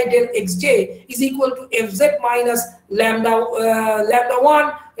prime by del xj is equal to fz minus lambda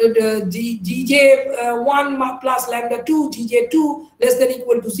 1 gj1 plus lambda 2 gj2 less than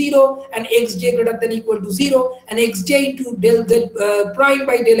equal to 0, and xj greater than equal to 0, and xj into del z prime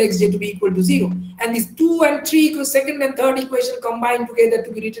by del xj to be equal to 0. And these 2 and 3 second and third equation combined together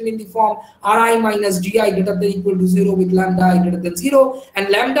to be written in the form ri minus gi greater than equal to 0 with lambda I greater than 0, and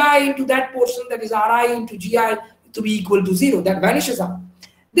lambda I into that portion, that is ri into gi to be equal to 0. That vanishes out.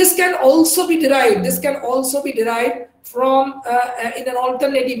 This can also be derived. from in an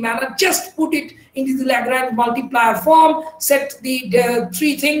alternative manner. Just put it into the Lagrange multiplier form, set the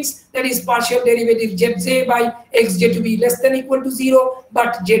three things, that is partial derivative zj by xj to be less than equal to 0,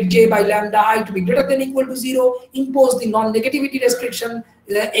 but zj by lambda I to be greater than equal to 0, impose the non-negativity restriction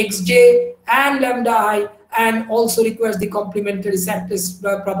xj and lambda I, and also requires the complementary Sanctus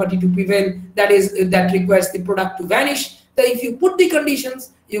property to prevail, that is, that requires the product to vanish. So if you put the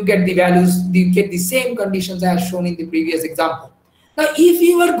conditions, you get the values, you get the same conditions as shown in the previous example. Now, if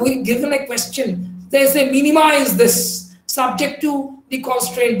you are given a question, they say minimize this subject to the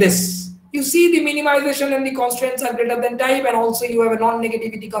constraint this. You see the minimization and the constraints are greater than type, and also you have a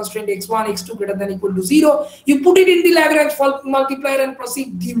non-negativity constraint x1, x2 greater than equal to 0. You put it in the Lagrange multiplier and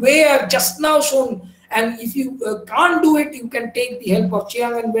proceed the way I have just now shown. And if you can't do it, you can take the help of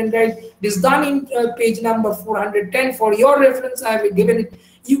Chiang and Wainwright. It is done in page number 410. For your reference, I have given it.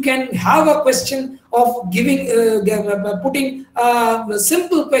 You can have a question of giving, putting a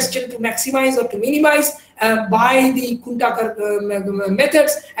simple question to maximize or to minimize by the Kuntakar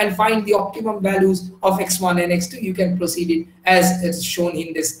methods and find the optimum values of x1 and x2. You can proceed it as shown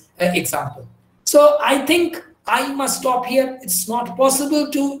in this example. So I think I must stop here. It's not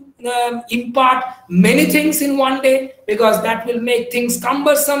possible to impart many things in one day, because that will make things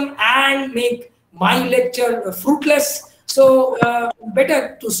cumbersome and make my lecture fruitless. So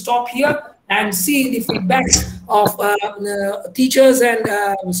better to stop here and see the feedbacks of teachers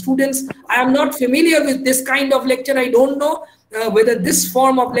and students. I am not familiar with this kind of lecture. I don't know whether this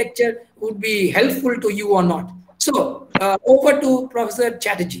form of lecture would be helpful to you or not. So over to Professor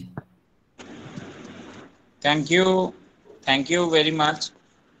Chatterjee. Thank you very much.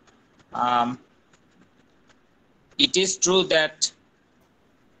 It is true that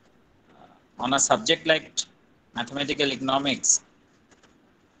on a subject like mathematical economics,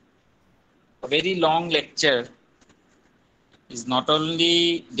 a very long lecture is not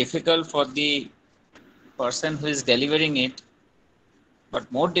only difficult for the person who is delivering it,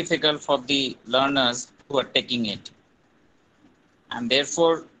 but more difficult for the learners who are taking it. And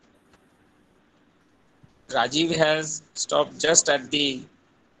therefore, Rajib has stopped just at the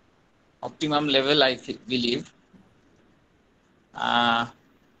optimum level, I believe.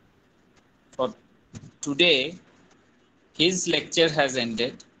 For today, his lecture has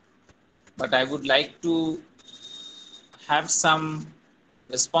ended, but I would like to have some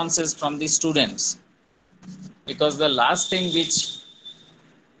responses from the students, because the last thing which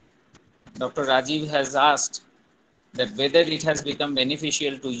Dr. Rajib has asked, that whether it has become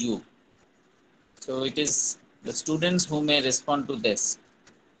beneficial to you. So it is the students who may respond to this.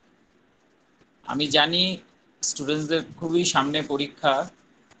 আমি জানি স্টুডেন্টসদের খুবই সামনে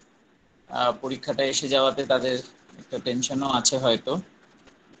পরীক্ষাটা এসে যাওয়াতে তাদের একটা টেনশনও আছে হয়তো।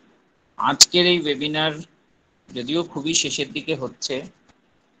 আজকের এই ওয়েবিনার যদিও খুবই শেষের দিকে হচ্ছে,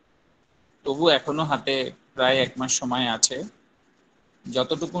 তবু এখনো হাতে প্রায় 1 মাস সময় আছে।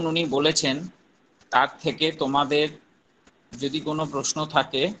 যতটুকু উনি বলেছেন তার থেকে তোমাদের যদি কোনো প্রশ্ন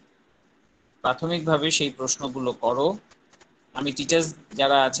থাকে প্রাথমিকভাবে সেই প্রশ্নগুলো করো। আমি টিচার্স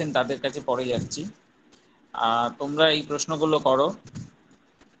যারা আছেন তাদের কাছে পরে যাচ্ছি, তোমরা এই প্রশ্নগুলো করো।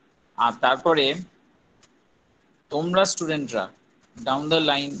 আর তারপরে তোমরা স্টুডেন্টরা down the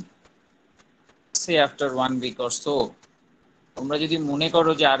line, say after 1 week or so, তোমরা যদি মনে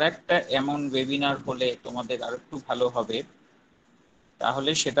করো যে আর একটা এমন ওয়েবিনার হলে তোমাদের আর একটু ভালো হবে,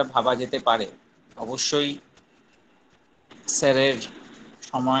 তাহলে সেটা ভাবা যেতে পারে। অবশ্যই স্যারের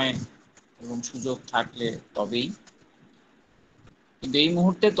সময় এবং সুযোগ থাকলে তবেই। কিন্তু এই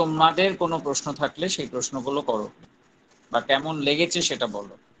মুহূর্তে তোমাদের কোনো প্রশ্ন থাকলে সেই প্রশ্নগুলো করো, বা কেমন লেগেছে সেটা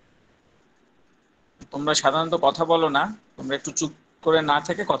বলো। তোমরা সাধারণত কথা বলো না, তোমরা একটু চুপ করে না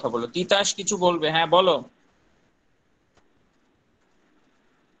থেকে কথা বলো। তিতাস কিছু বলবে? হ্যাঁ বলো।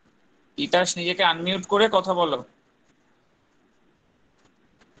 তিতাস নিজেকে আনমিউট করে কথা বলো।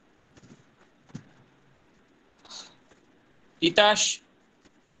 তিতাস,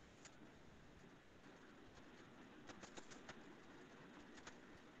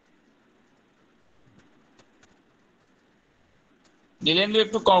 নীলেন্দু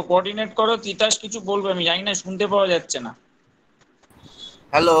একটু কোঅর্ডিনেট করো। তিতাস কিছু বলবে, আমি জানি না, শুনতে পাওয়া যাচ্ছে না।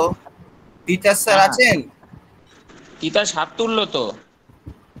 হ্যালো, টিচার স্যার আছেন? তিতাস হাত তুললো তো।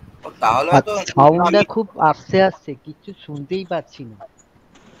 তাহলে তো সাউন্ডটা খুব আস্তে আস্তে, কিছু শুনতেই পাচ্ছি না।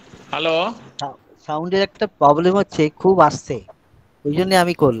 হ্যালো, সাউন্ডের একটা প্রবলেম হচ্ছে, খুব আস্তে, ওই জন্য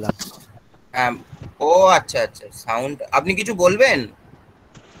আমি করলাম। ও আচ্ছা আচ্ছা, সাউন্ড আপনি কিছু বলবেন?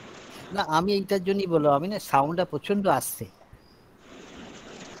 না, আমি এইটার জন্যই বললাম, আমি না সাউন্ডটা প্রচন্ড আসছে।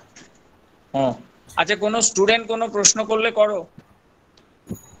 আচ্ছা, কোনো স্টুডেন্ট কোনো প্রশ্ন করলে করো।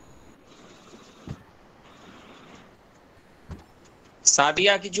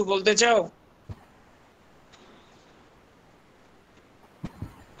 সাদিয়া কিছু বলতে চাও?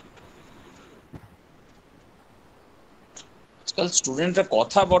 আজকাল স্টুডেন্টরা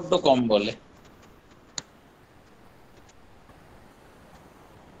কথা বড্ড কম বলে।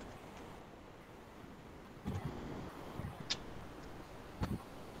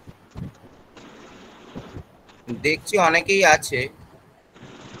 দেখছি অনেকেই আছে।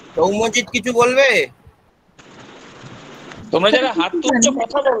 সৌম্যজিৎ কিছু বলবে? তোমরা যারা হাত তুলছো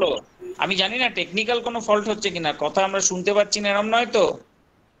কথা বলো। আমি জানি না টেকনিক্যাল কোনো ফল্ট হচ্ছে কিনা, কথা আমরা শুনতে পাচ্ছি না এরকম নয় তো?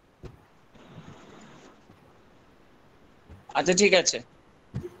 আচ্ছা ঠিক আছে।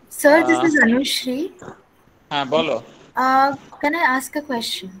 Sir, this is Anushri. হ্যাঁ বলো। Can I ask a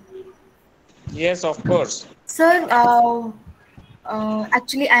question? Yes, of course. Sir,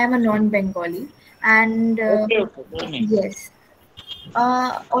 actually, I am a non-Bengali, and Okay, tell me. yes.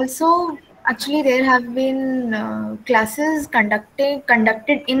 Also, actually, there have been classes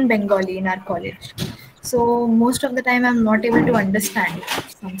conducted in Bengali in our college. So most of the time, I'm not able to understand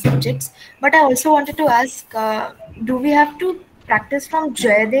some subjects. But I also wanted to ask, do we have to practice from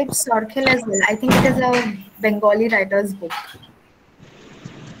Jayadev Sarkhel as well? I think it is a Bengali writer's book.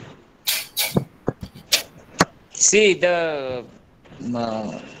 See, the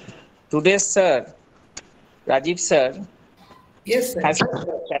today's sir, Rajib sir, Yes, sir. has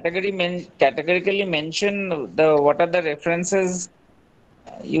categorically mentioned the what are the references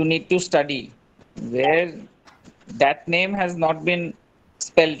you need to study, where that name has not been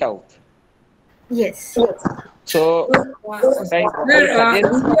spelled out. Yes. So, Sir,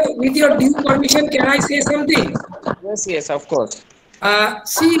 with your due permission, can I say something? yes, of course.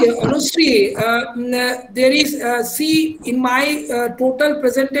 See, Anushri, there is, see, in my total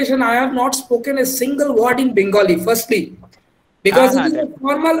presentation, I have not spoken a single word in Bengali, firstly, because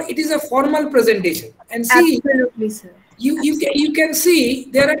it is a formal presentation. And see, absolutely, sir. You can see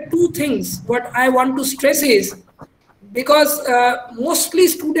there are two things. What I want to stress is, because mostly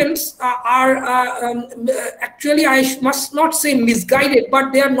students are actually, I must not say misguided, but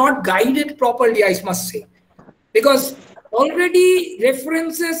they are not guided properly, I must say, because already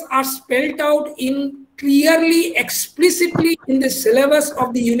references are spelled out in clearly, explicitly in the syllabus of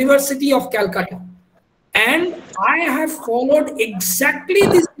the University of Calcutta. And I have followed exactly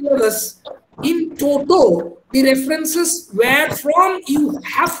this syllabus in toto. The references where from you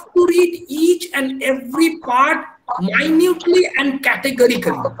have to read each and every part minutely and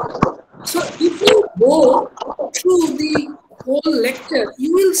categorically. So if you go through the whole lecture,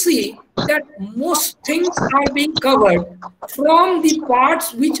 you will see that most things are being covered from the parts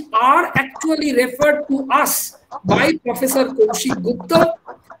which are actually referred to us by Professor Kaushik Gupta,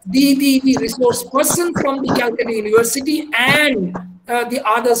 the resource person from the Calcutta University, and the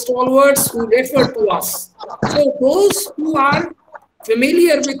other stalwarts who refer to us. So those who are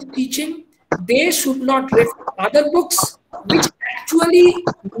familiar with teaching, they should not refer other books which actually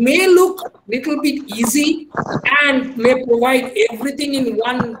may look little bit easy and may provide everything in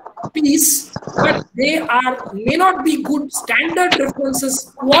one piece, but they may not be good standard references,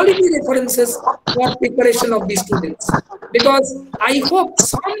 quality references for preparation of the students. Because I hope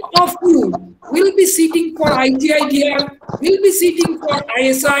some of you will be sitting for IGIDR, will be sitting for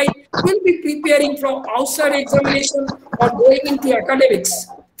ISI, will be preparing for outside examination or going into academics.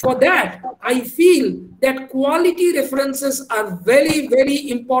 For that, I feel that quality references are very,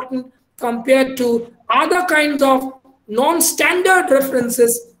 very important compared to other kinds of non-standard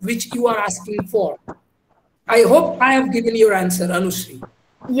references which you are asking for. I hope I have given your answer, Anushri.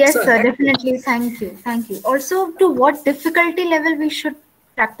 Yes, sir, definitely. Thank you. Thank you. Also, to what difficulty level we should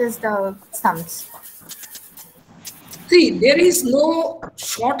practice the sums? See, there is no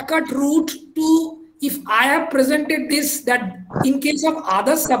shortcut route to, if I have presented this, that in case of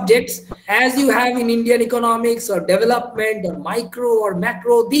other subjects, as you have in Indian economics or development or micro or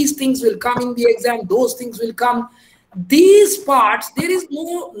macro, these things will come in the exam, those things will come. These parts, there is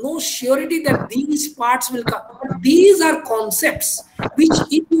no surety that these parts will come. These are concepts which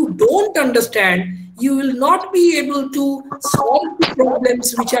if you don't understand, you will not be able to solve the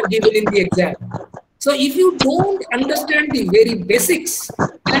problems which are given in the exam. So if you don't understand the very basics,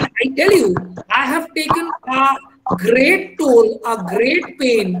 and I tell you, I have taken a great toll, a great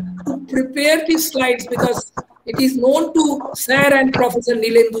pain to prepare these slides, because it is known to Sir and Professor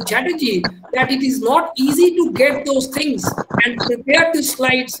Nilendu Chatterjee that it is not easy to get those things and prepare the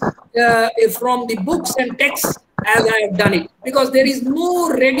slides from the books and texts as I have done it, because there is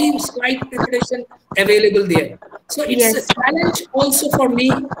no ready slide preparation available there. So it's a challenge also for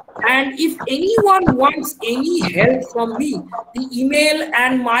me And if anyone wants any help from me, the email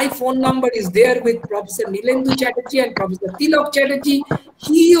and my phone number is there with Professor Nilendu Chatterjee and Professor Tilak Chatterjee.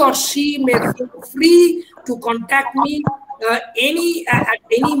 He or she may feel free to contact me at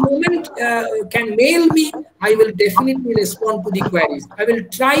any moment, can mail me. I will definitely respond to the queries. I will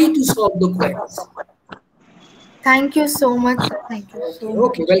try to solve the queries. Thank you so much. Thank you so much.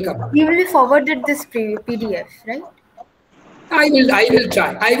 Okay, welcome. You will be forwarded this PDF, right? I will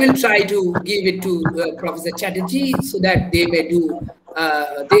try. I will try to give it to Professor Chatterjee so that they may do.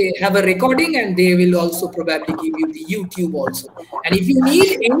 They have a recording and they will also probably give you the YouTube also. And if you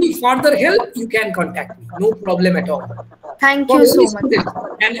need any further help, you can contact me. No problem at all. Thank For you any so much. student.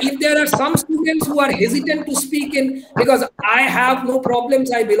 And if there are some students who are hesitant to speak in, because I have no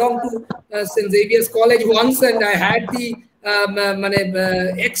problems, I belong to St. Xavier's College once, and I had the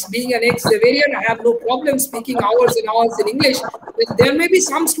being an ex-Xaverian, I have no problem speaking hours and hours in English. There may be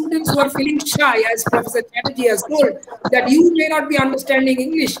some students who are feeling shy, as Professor Chatterjee has told, that you may not be understanding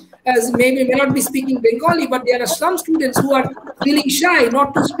English, as maybe may not be speaking Bengali, but there are some students who are feeling shy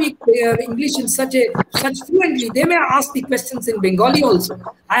not to speak English in such fluently. They may ask the questions in Bengali also.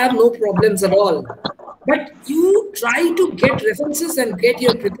 I have no problems at all. But you try to get references and get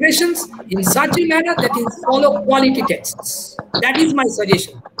your preparations in such a manner that you follow quality texts. That is my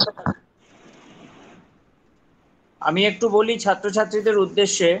suggestion. আমি একটু বলি ছাত্রছাত্রীদের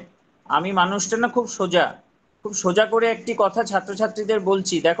উদ্দেশ্যে, আমি মানুষটা না খুব সোজা করে একটি কথা ছাত্রছাত্রীদের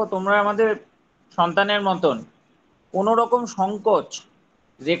বলছি, দেখো তোমরা আমাদের সন্তানের মতন, কোনো রকম সংকোচ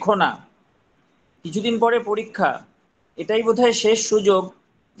রেখো না। কিছুদিন পরে পরীক্ষা, এটাই বোধহয় শেষ সুযোগ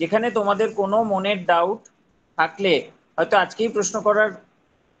যেখানে তোমাদের কোনো মনের ডাউট থাকলে হয়তো আজকেই প্রশ্ন করার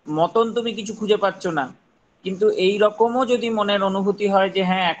মতন তুমি কিছু খুঁজে পাচ্ছ না, কিন্তু এই রকমও যদি মনের অনুভূতি হয় যে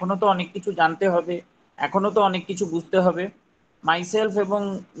হ্যাঁ এখনো তো অনেক কিছু জানতে হবে, এখনো তো অনেক কিছু বুঝতে হবে, মাইসেলফ এবং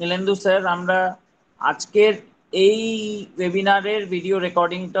নীলেন্দু স্যার আমরা আজকের এই ওয়েবিনারের ভিডিও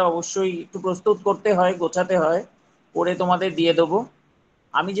রেকর্ডিংটা অবশ্যই একটু প্রস্তুত করতে হয়, গোছাতে হয়, করে তোমাদের দিয়ে দেবো।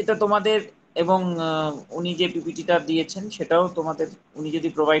 আমি যেটা তোমাদের এবং উনি যে পিপিটিটা দিয়েছেন সেটাও তোমাদের, উনি যদি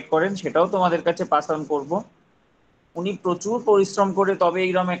প্রোভাইড করেন সেটাও তোমাদের কাছে পাস অন করবো। উনি প্রচুর পরিশ্রম করে তবে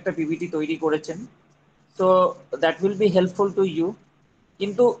এইরকম একটা পিপিটি তৈরি করেছেন, so that will be helpful to you.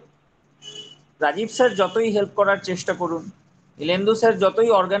 কিন্তু রাজীব স্যার যতই হেল্প করার চেষ্টা করুন, নীলেন্দু স্যার যতই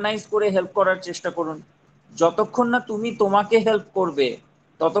অর্গানাইজ করে হেল্প করার চেষ্টা করুন, যতক্ষণ না তুমি তোমাকে হেল্প করবে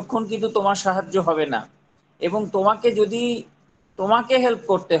ততক্ষণ কিন্তু তোমার সাহায্য হবে না। এবং তোমাকে যদি তোমাকে হেল্প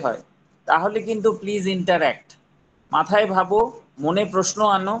করতে হয় তাহলে কিন্তু প্লিজ ইন্টারঅ্যাক্ট, মাথায় ভাবো, মনে প্রশ্ন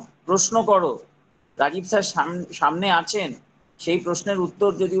আনো, প্রশ্ন করো। রাজীব স্যার সামনে আছেন, সেই প্রশ্নের উত্তর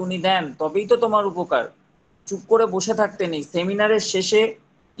যদি উনি দেন তবেই তো তোমার উপকার। চুপ করে বসে থাকতে নেই। সেমিনারের শেষে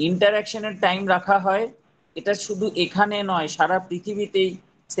ইন্টারঅ্যাকশনের টাইম রাখা হয়, এটা শুধু এখানে নয়, সারা পৃথিবীতেই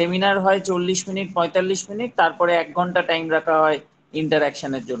সেমিনার হয় 40 মিনিট 45 মিনিট, তারপরে 1 ঘন্টা টাইম রাখা হয়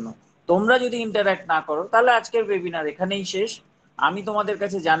ইন্টারঅ্যাকশনের জন্য। তোমরা যদি ইন্টারঅ্যাক্ট না করো তাহলে আজকের ওয়েবিনার এখানেই শেষ। আমি তোমাদের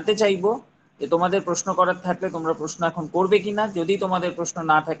কাছে জানতে চাইবো যে তোমাদের প্রশ্ন করার থাকলে তোমরা প্রশ্ন এখন করবে কিনা। যদি তোমাদের প্রশ্ন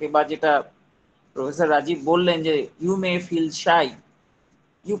না থাকে, বা যেটা প্রফেসর রাজীব বললেন যে you may feel shy,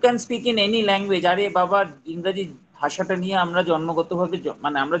 you can speak in any language. আরে বাবা, ইংরেজি ভাষাটা নিয়ে আমরা জন্মগতভাবে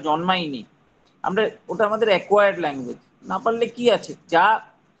আমরা জন্মাইনি, আমরা ওটা আমাদের অ্যাকোয়ার্ড ল্যাঙ্গুয়েজ। না পারলে কি আছে, যা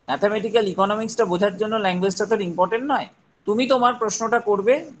ম্যাথামেটিক্যাল ইকোনমিক্সটা বোঝার জন্য ল্যাঙ্গুয়েজটা তো ইম্পর্টেন্ট নয়। তুমি তোমার প্রশ্নটা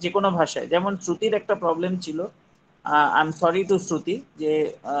করবে যে কোনো ভাষায়। যেমন শ্রুতির একটা প্রবলেম ছিল, আই এম সরি টু শ্রুতি, যে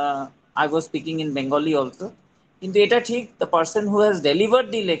I was speaking in Bengali also, কিন্তু এটা ঠিক the person who has delivered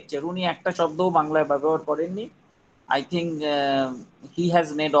the lecture উনি একটা শব্দও বাংলায় ব্যবহার করেননি। I think he has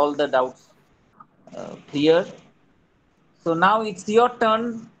made all the doubts clear. So now it's your turn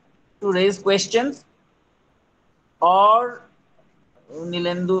to raise questions, or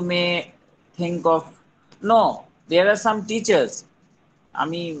Nilendu may think of, no, there are some teachers.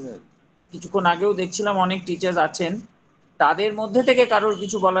 আমি কিছুক্ষণ আগেও দেখছিলাম অনেক টিচার্স আছেন, তাদের মধ্যে থেকে কারোর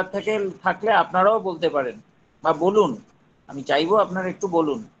কিছু বলার থাকলে আপনারাও বলতে পারেন, বা বলুন। আমি চাইবো আপনারা একটু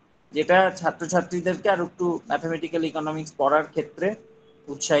বলুন, যেটা ছাত্রছাত্রীদেরকে আর একটু ম্যাথামেটিক্যাল ইকোনমিক্স পড়ার ক্ষেত্রে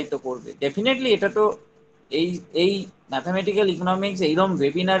উৎসাহিত করবে। ডেফিনেটলি এটা তো এই ম্যাথামেটিক্যাল ইকোনমিক্স এইরকম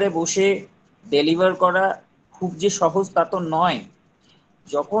ওয়েবিনারে বসে ডেলিভার করা খুব যে সহজ তা তো নয়।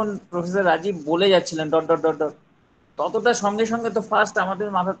 যখন প্রফেসর রাজীব বলে যাচ্ছিলেন ডট ডট ডট ডট, ততটা সঙ্গে সঙ্গে তো ফার্স্ট আমাদের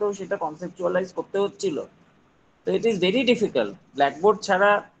মাথাতেও সেটা কনসেপচুয়ালাইজ করতে হচ্ছিল। তো it is very difficult. Blackboard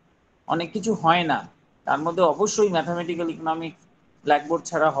ছাড়া অনেক কিছু হয় না, তার মধ্যে অবশ্যই ম্যাথামেটিক্যাল ইকোনমিক্স ব্ল্যাকবোর্ড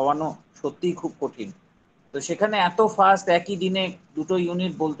ছাড়া হওয়ানো সত্যিই খুব কঠিন। তো সেখানে এত ফাস্ট একই দিনে দুটো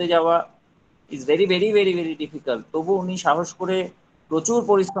ইউনিট বলতে যাওয়া is very very very very difficult. তবু উনি সাহস করে প্রচুর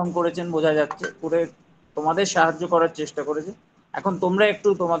পরিশ্রম করেছেন, বোঝা যাচ্ছে, করে তোমাদের সাহায্য করার চেষ্টা করেছে। এখন তোমরা একটু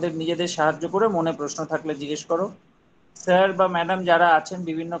তোমাদের নিজেদের সাহায্য করে মনে প্রশ্ন থাকলে জিজ্ঞেস করো। স্যার বা ম্যাডাম যারা আছেন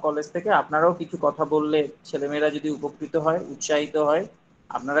বিভিন্ন কলেজ থেকে, আপনারাও কিছু কথা বললে ছেলেমেয়েরা যদি উপকৃত হয়, উৎসাহিত হয়,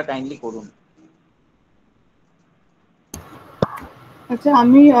 আপনারা কাইন্ডলি করুন। আচ্ছা,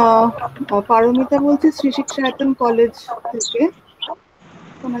 আমি পারমিতা বলছি, শ্রী শিক্ষায়তন কলেজ থেকে।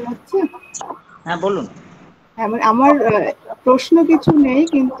 শোনা যাচ্ছে? হ্যাঁ বলুন। হ্যাঁ, মানে আমার প্রশ্ন কিছু নেই,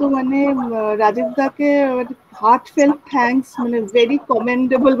 কিন্তু মানে রাজীব দাকে হার্টফেল্ট থ্যাঙ্কস, মানে ভেরি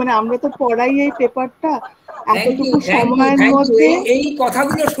কমেন্ডেবল। মানে আমরা তো পড়াই এই পেপারটা এতটুকু সময়ের মধ্যে। এই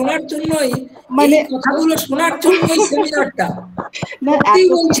কথাগুলো শোনার জন্যই, মানে সেমিনারটা না, সত্যি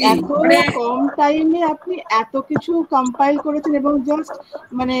এত বলছি, এত কম টাইমে আপনি এত কিছু কম্পাইল করেছেন, এবং জাস্ট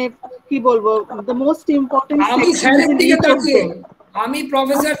মানে কি বলবো, দ্য মোস্ট ইম্পর্টেন্ট আমি সেকশনস স্যারের ইন দিকে ইচ অফ তাকিয়ে, দেম। আমি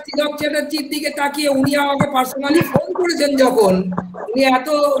প্রফেসর তিলক চ্যাটার্জির দিকে তাকিয়ে, উনি আমাকে পার্সোনালি ফোন করেছেন যখন, উনি এত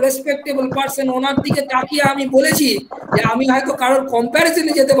রেসপেক্টেবল পার্সন, ওনার দিকে তাকিয়ে আমি বলেছি যে আমি হয়তো কারোর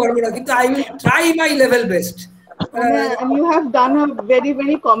কম্প্যারিজনে যেতে পারবো না, কিন্তু I will try my level best. And you have done a very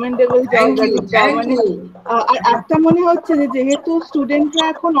very commendable job, Rajib da. মানে আর একটা মনে হচ্ছে যে যেহেতু স্টুডেন্টরা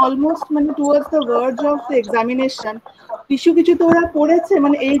এখন অলমোস্ট মানে towards the verge of the examination, কিছু কিছু তো ওরা পড়েছে।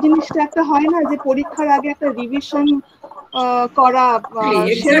 মানে এই জিনিসটা একটা হয় না যে পরীক্ষার আগে একটা রিভিশন করা,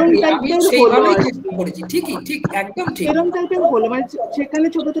 সেরম টাইপের হলো আর সেরম টাইপের হলো। মানে সেখানে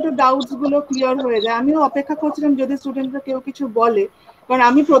ছোট ছোট ডাউটস গুলো ক্লিয়ার হয়ে যায়। আমিও অপেক্ষা করছিলাম যদি স্টুডেন্টরা কেউ কিছু বলে, কারণ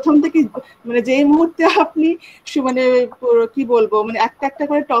আমি প্রথম থেকে মানে যেই মুহূর্তে আপনি মানে কি বলবো, মানে একটা একটা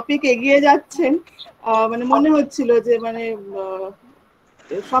করে টপিক এগিয়ে যাচ্ছেন, মানে মনে হচ্ছিল যে মানে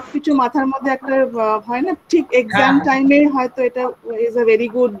সবকিছু মাথার মধ্যে একটা হয় না, ঠিক এক্সাম টাইমে হয়তো এটা is a very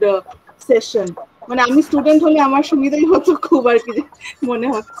good session. মানে আমি স্টুডেন্ট হলে আমার সুবিধাই হতো খুব আর কি, মনে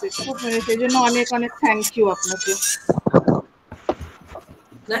হচ্ছে। মানে সেই জন্য অনেক অনেক থ্যাংক ইউ আপনাকে।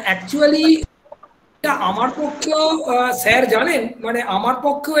 না অ্যাকচুয়ালি আমার পক্ষেও স্যার জানেন, মানে আমার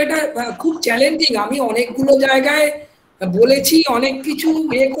পক্ষেও এটা খুব চ্যালেঞ্জিং। আমি অনেকগুলো জায়গায় বলেছি, অনেক কিছু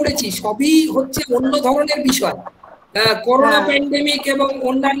করেছি, সবই হচ্ছে অন্য ধরনের বিষয়, করোনা প্যান্ডেমিক এবং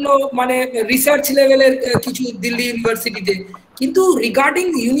অন্যান্য মানে রিসার্চ লেভেলের কিছু দিল্লি ইউনিভার্সিটিতে। কিন্তু regarding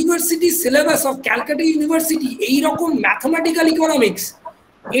university syllabus of Calcutta university, এইরকম ম্যাথমেটিক্যাল ইকোনমিক্স,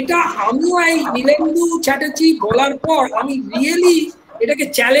 এটা আমিও এই নীলেন্দু চ্যাটার্জি বলার পর আমি রিয়েলি এটাকে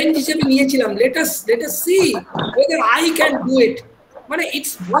চ্যালেঞ্জ হিসেবে নিয়েছিলাম। Let us see whether I can do it। মানে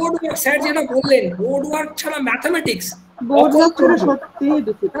ইটস বোর্ড ওয়ার্ক, স্যার যেটা বললেন, বোর্ড ওয়ার্ক ছাড়া ম্যাথমেটিক্স বোর্ড ওয়ার্ক ছাড়া সত্যিই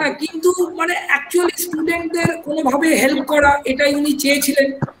ডিফিকাল্ট। হ্যাঁ, কিন্তু মানে অ্যাকচুয়ালি স্টুডেন্টদের কোনোভাবে হেল্প করা, এটাই উনি চেয়েছিলেন।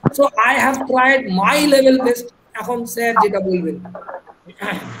 So I have tried my level best. এখন স্যার যেটা বলবেন।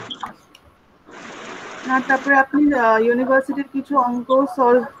 না, তারপরে আপনি ইউনিভার্সিটির কিছু অঙ্ক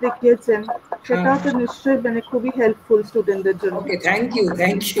সলভ দেখিয়েছেন, সেটাও তো নিশ্চয়ই মানে খুবই হেল্পফুল স্টুডেন্টদের জন্য। ওকে, thank you.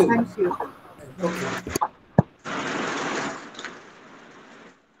 Okay.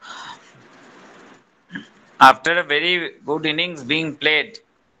 After a very good innings being played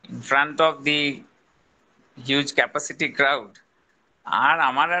in front of the huge capacity crowd, আর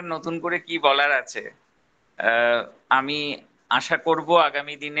আমার আর নতুন করে কি বলার আছে। আমি আশা করব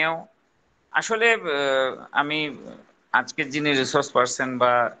আগামী দিনেও আসলে আমি আজকের যিনি রিসোর্স পার্সন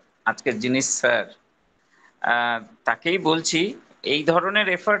বা আজকের যিনি স্যার, তাকেই বলছি, এই ধরনের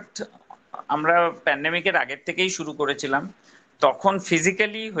এফার্ট আমরা প্যান্ডেমিকের আগের থেকেই শুরু করেছিলাম। তখন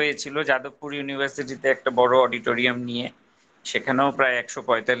ফিজিক্যালি হয়েছিল যাদবপুর ইউনিভার্সিটিতে একটা বড় অডিটোরিয়াম নিয়ে, সেখানেও প্রায়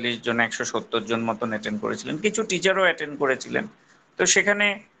 145 জন 170 জন মতন অ্যাটেন্ড করেছিলেন, কিছু টিচারও অ্যাটেন্ড করেছিলেন। তো সেখানে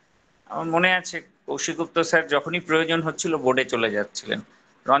আমার মনে আছে কৌশিকগুপ্ত স্যার যখনই প্রয়োজন হচ্ছিল বোর্ডে চলে যাচ্ছিলেন,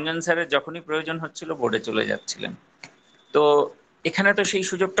 রঞ্জন স্যারের যখনই প্রয়োজন হচ্ছিল বোর্ডে চলে যাচ্ছিলেন। তো এখানে তো সেই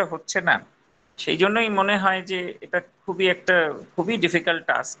সুযোগটা হচ্ছে না, সেই জন্যই মনে হয় যে এটা খুবই ডিফিকাল্ট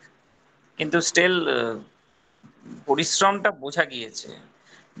টাস্ক। কিন্তু স্টিল পরিশ্রমটা বোঝা গিয়েছে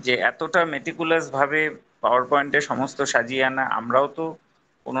যে এতটা মেটিকুলাস ভাবে পাওয়ার পয়েন্টে সমস্ত সাজিয়ে আনা। আমরাও তো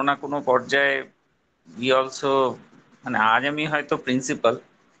কোনো না কোনো পর্যায়ে উই অলসো, মানে আজ আমি হয়তো প্রিন্সিপাল,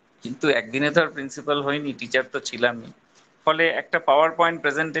 কিন্তু একদিনে তো আর প্রিন্সিপাল হয়নি, টিচার তো ছিলামই। ফলে একটা পাওয়ার পয়েন্ট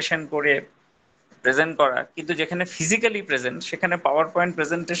প্রেজেন্টেশন করে প্রেজেন্ট করা, কিন্তু যেখানে ফিজিক্যালি প্রেজেন্ট সেখানে পাওয়ার পয়েন্ট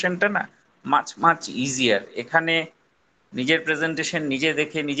প্রেজেন্টেশনটা না মাচ ইজিয়ার। এখানে নিজের প্রেজেন্টেশন নিজে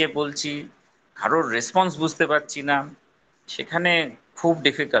দেখে নিজে বলছি, কারোর রেসপন্স বুঝতে পারছি না, সেখানে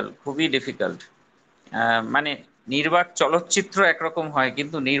খুবই ডিফিকাল্ট। মানে নির্বাক চলচ্চিত্র একরকম হয়,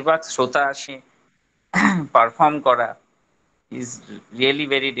 কিন্তু নির্বাক শ্রোতা আসে পারফর্ম করা is really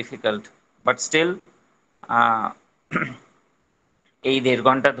very difficult. But still এই 1.5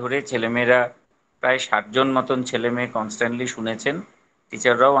 ঘন্টা ধরে ছেলেমেয়েরা, প্রায় 60 জন মতন ছেলেমেয়ে কনস্ট্যান্টলি শুনেছেন,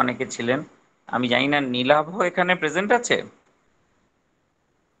 টিচাররাও অনেকে ছিলেন। আমি জানি না নীলাভ এখানে প্রেজেন্ট আছে?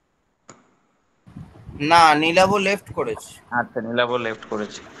 না, নীলাভ লেফট করেছে। আচ্ছা, নীলাভ লেফট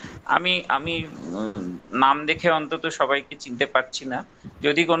করেছে। আমি আমি নাম দেখে অন্তত সবাইকে চিনতে পারছি না।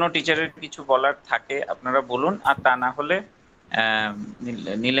 যদি কোনো টিচারের কিছু বলার থাকে আপনারা বলুন, আর তা না হলে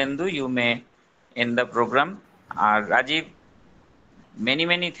Nilendu, you may and the programme. R Rajib, many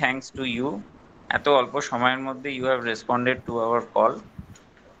many thanks to you. এত অল্প সময়ের মধ্যে you have responded to our call.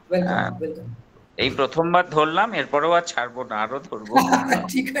 এই প্রথমবার ধরলাম, এরপরেও আর ছাড়বো না, আরো ধরবো।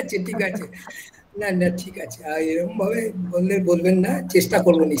 ঠিক আছে, ঠিক আছে, না না ঠিক আছে, এরকম ভাবে বলবেন না, চেষ্টা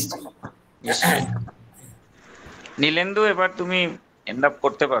করবো নিশ্চয়ই। নীলেন্দু, এবার তুমি এন্ড আপ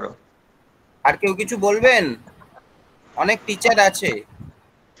করতে পারো। আর কেউ কিছু বলবেন? অনেক টিচার আছে।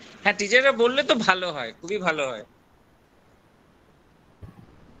 হ্যাঁ, টিচাররা বললে তো ভালো হয়, খুবই ভালো হয়।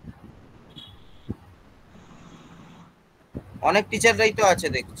 অনেক টিচাররাই তো আছে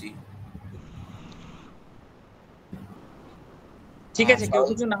দেখছি। ঠিক আছে, কেউ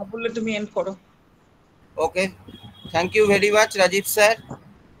কিছু না বললে তুমি এন্ড করো। ওকে, thank you very much Rajib sir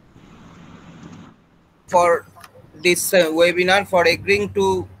for this webinar, for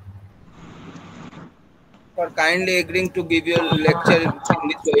kindly agreeing to give your lecture in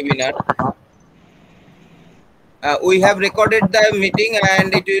this webinar. We have recorded the meeting and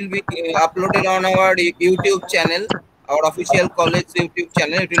it will be uploaded on our YouTube channel, our official college YouTube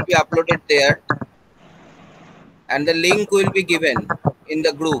channel. It will be uploaded there, and the link will be given in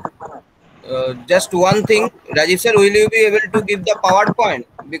the group. Just one thing, Rajiv sir, will you be able to give the PowerPoint?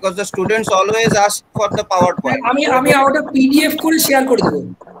 Because the students always ask for the PowerPoint. আমি ওটা PDF করে share করে দেব।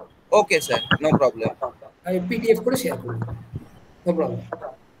 Okay sir, no problem. আমি PDF করে share করব, no problem.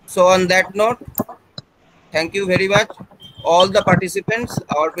 So on that note, thank you very much all the participants,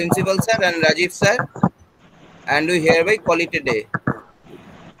 our principal sir and Rajiv sir, and we hereby call it a day.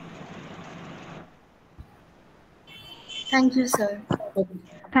 Thank you, sir.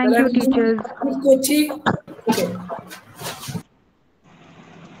 Thank you, teachers. করছি।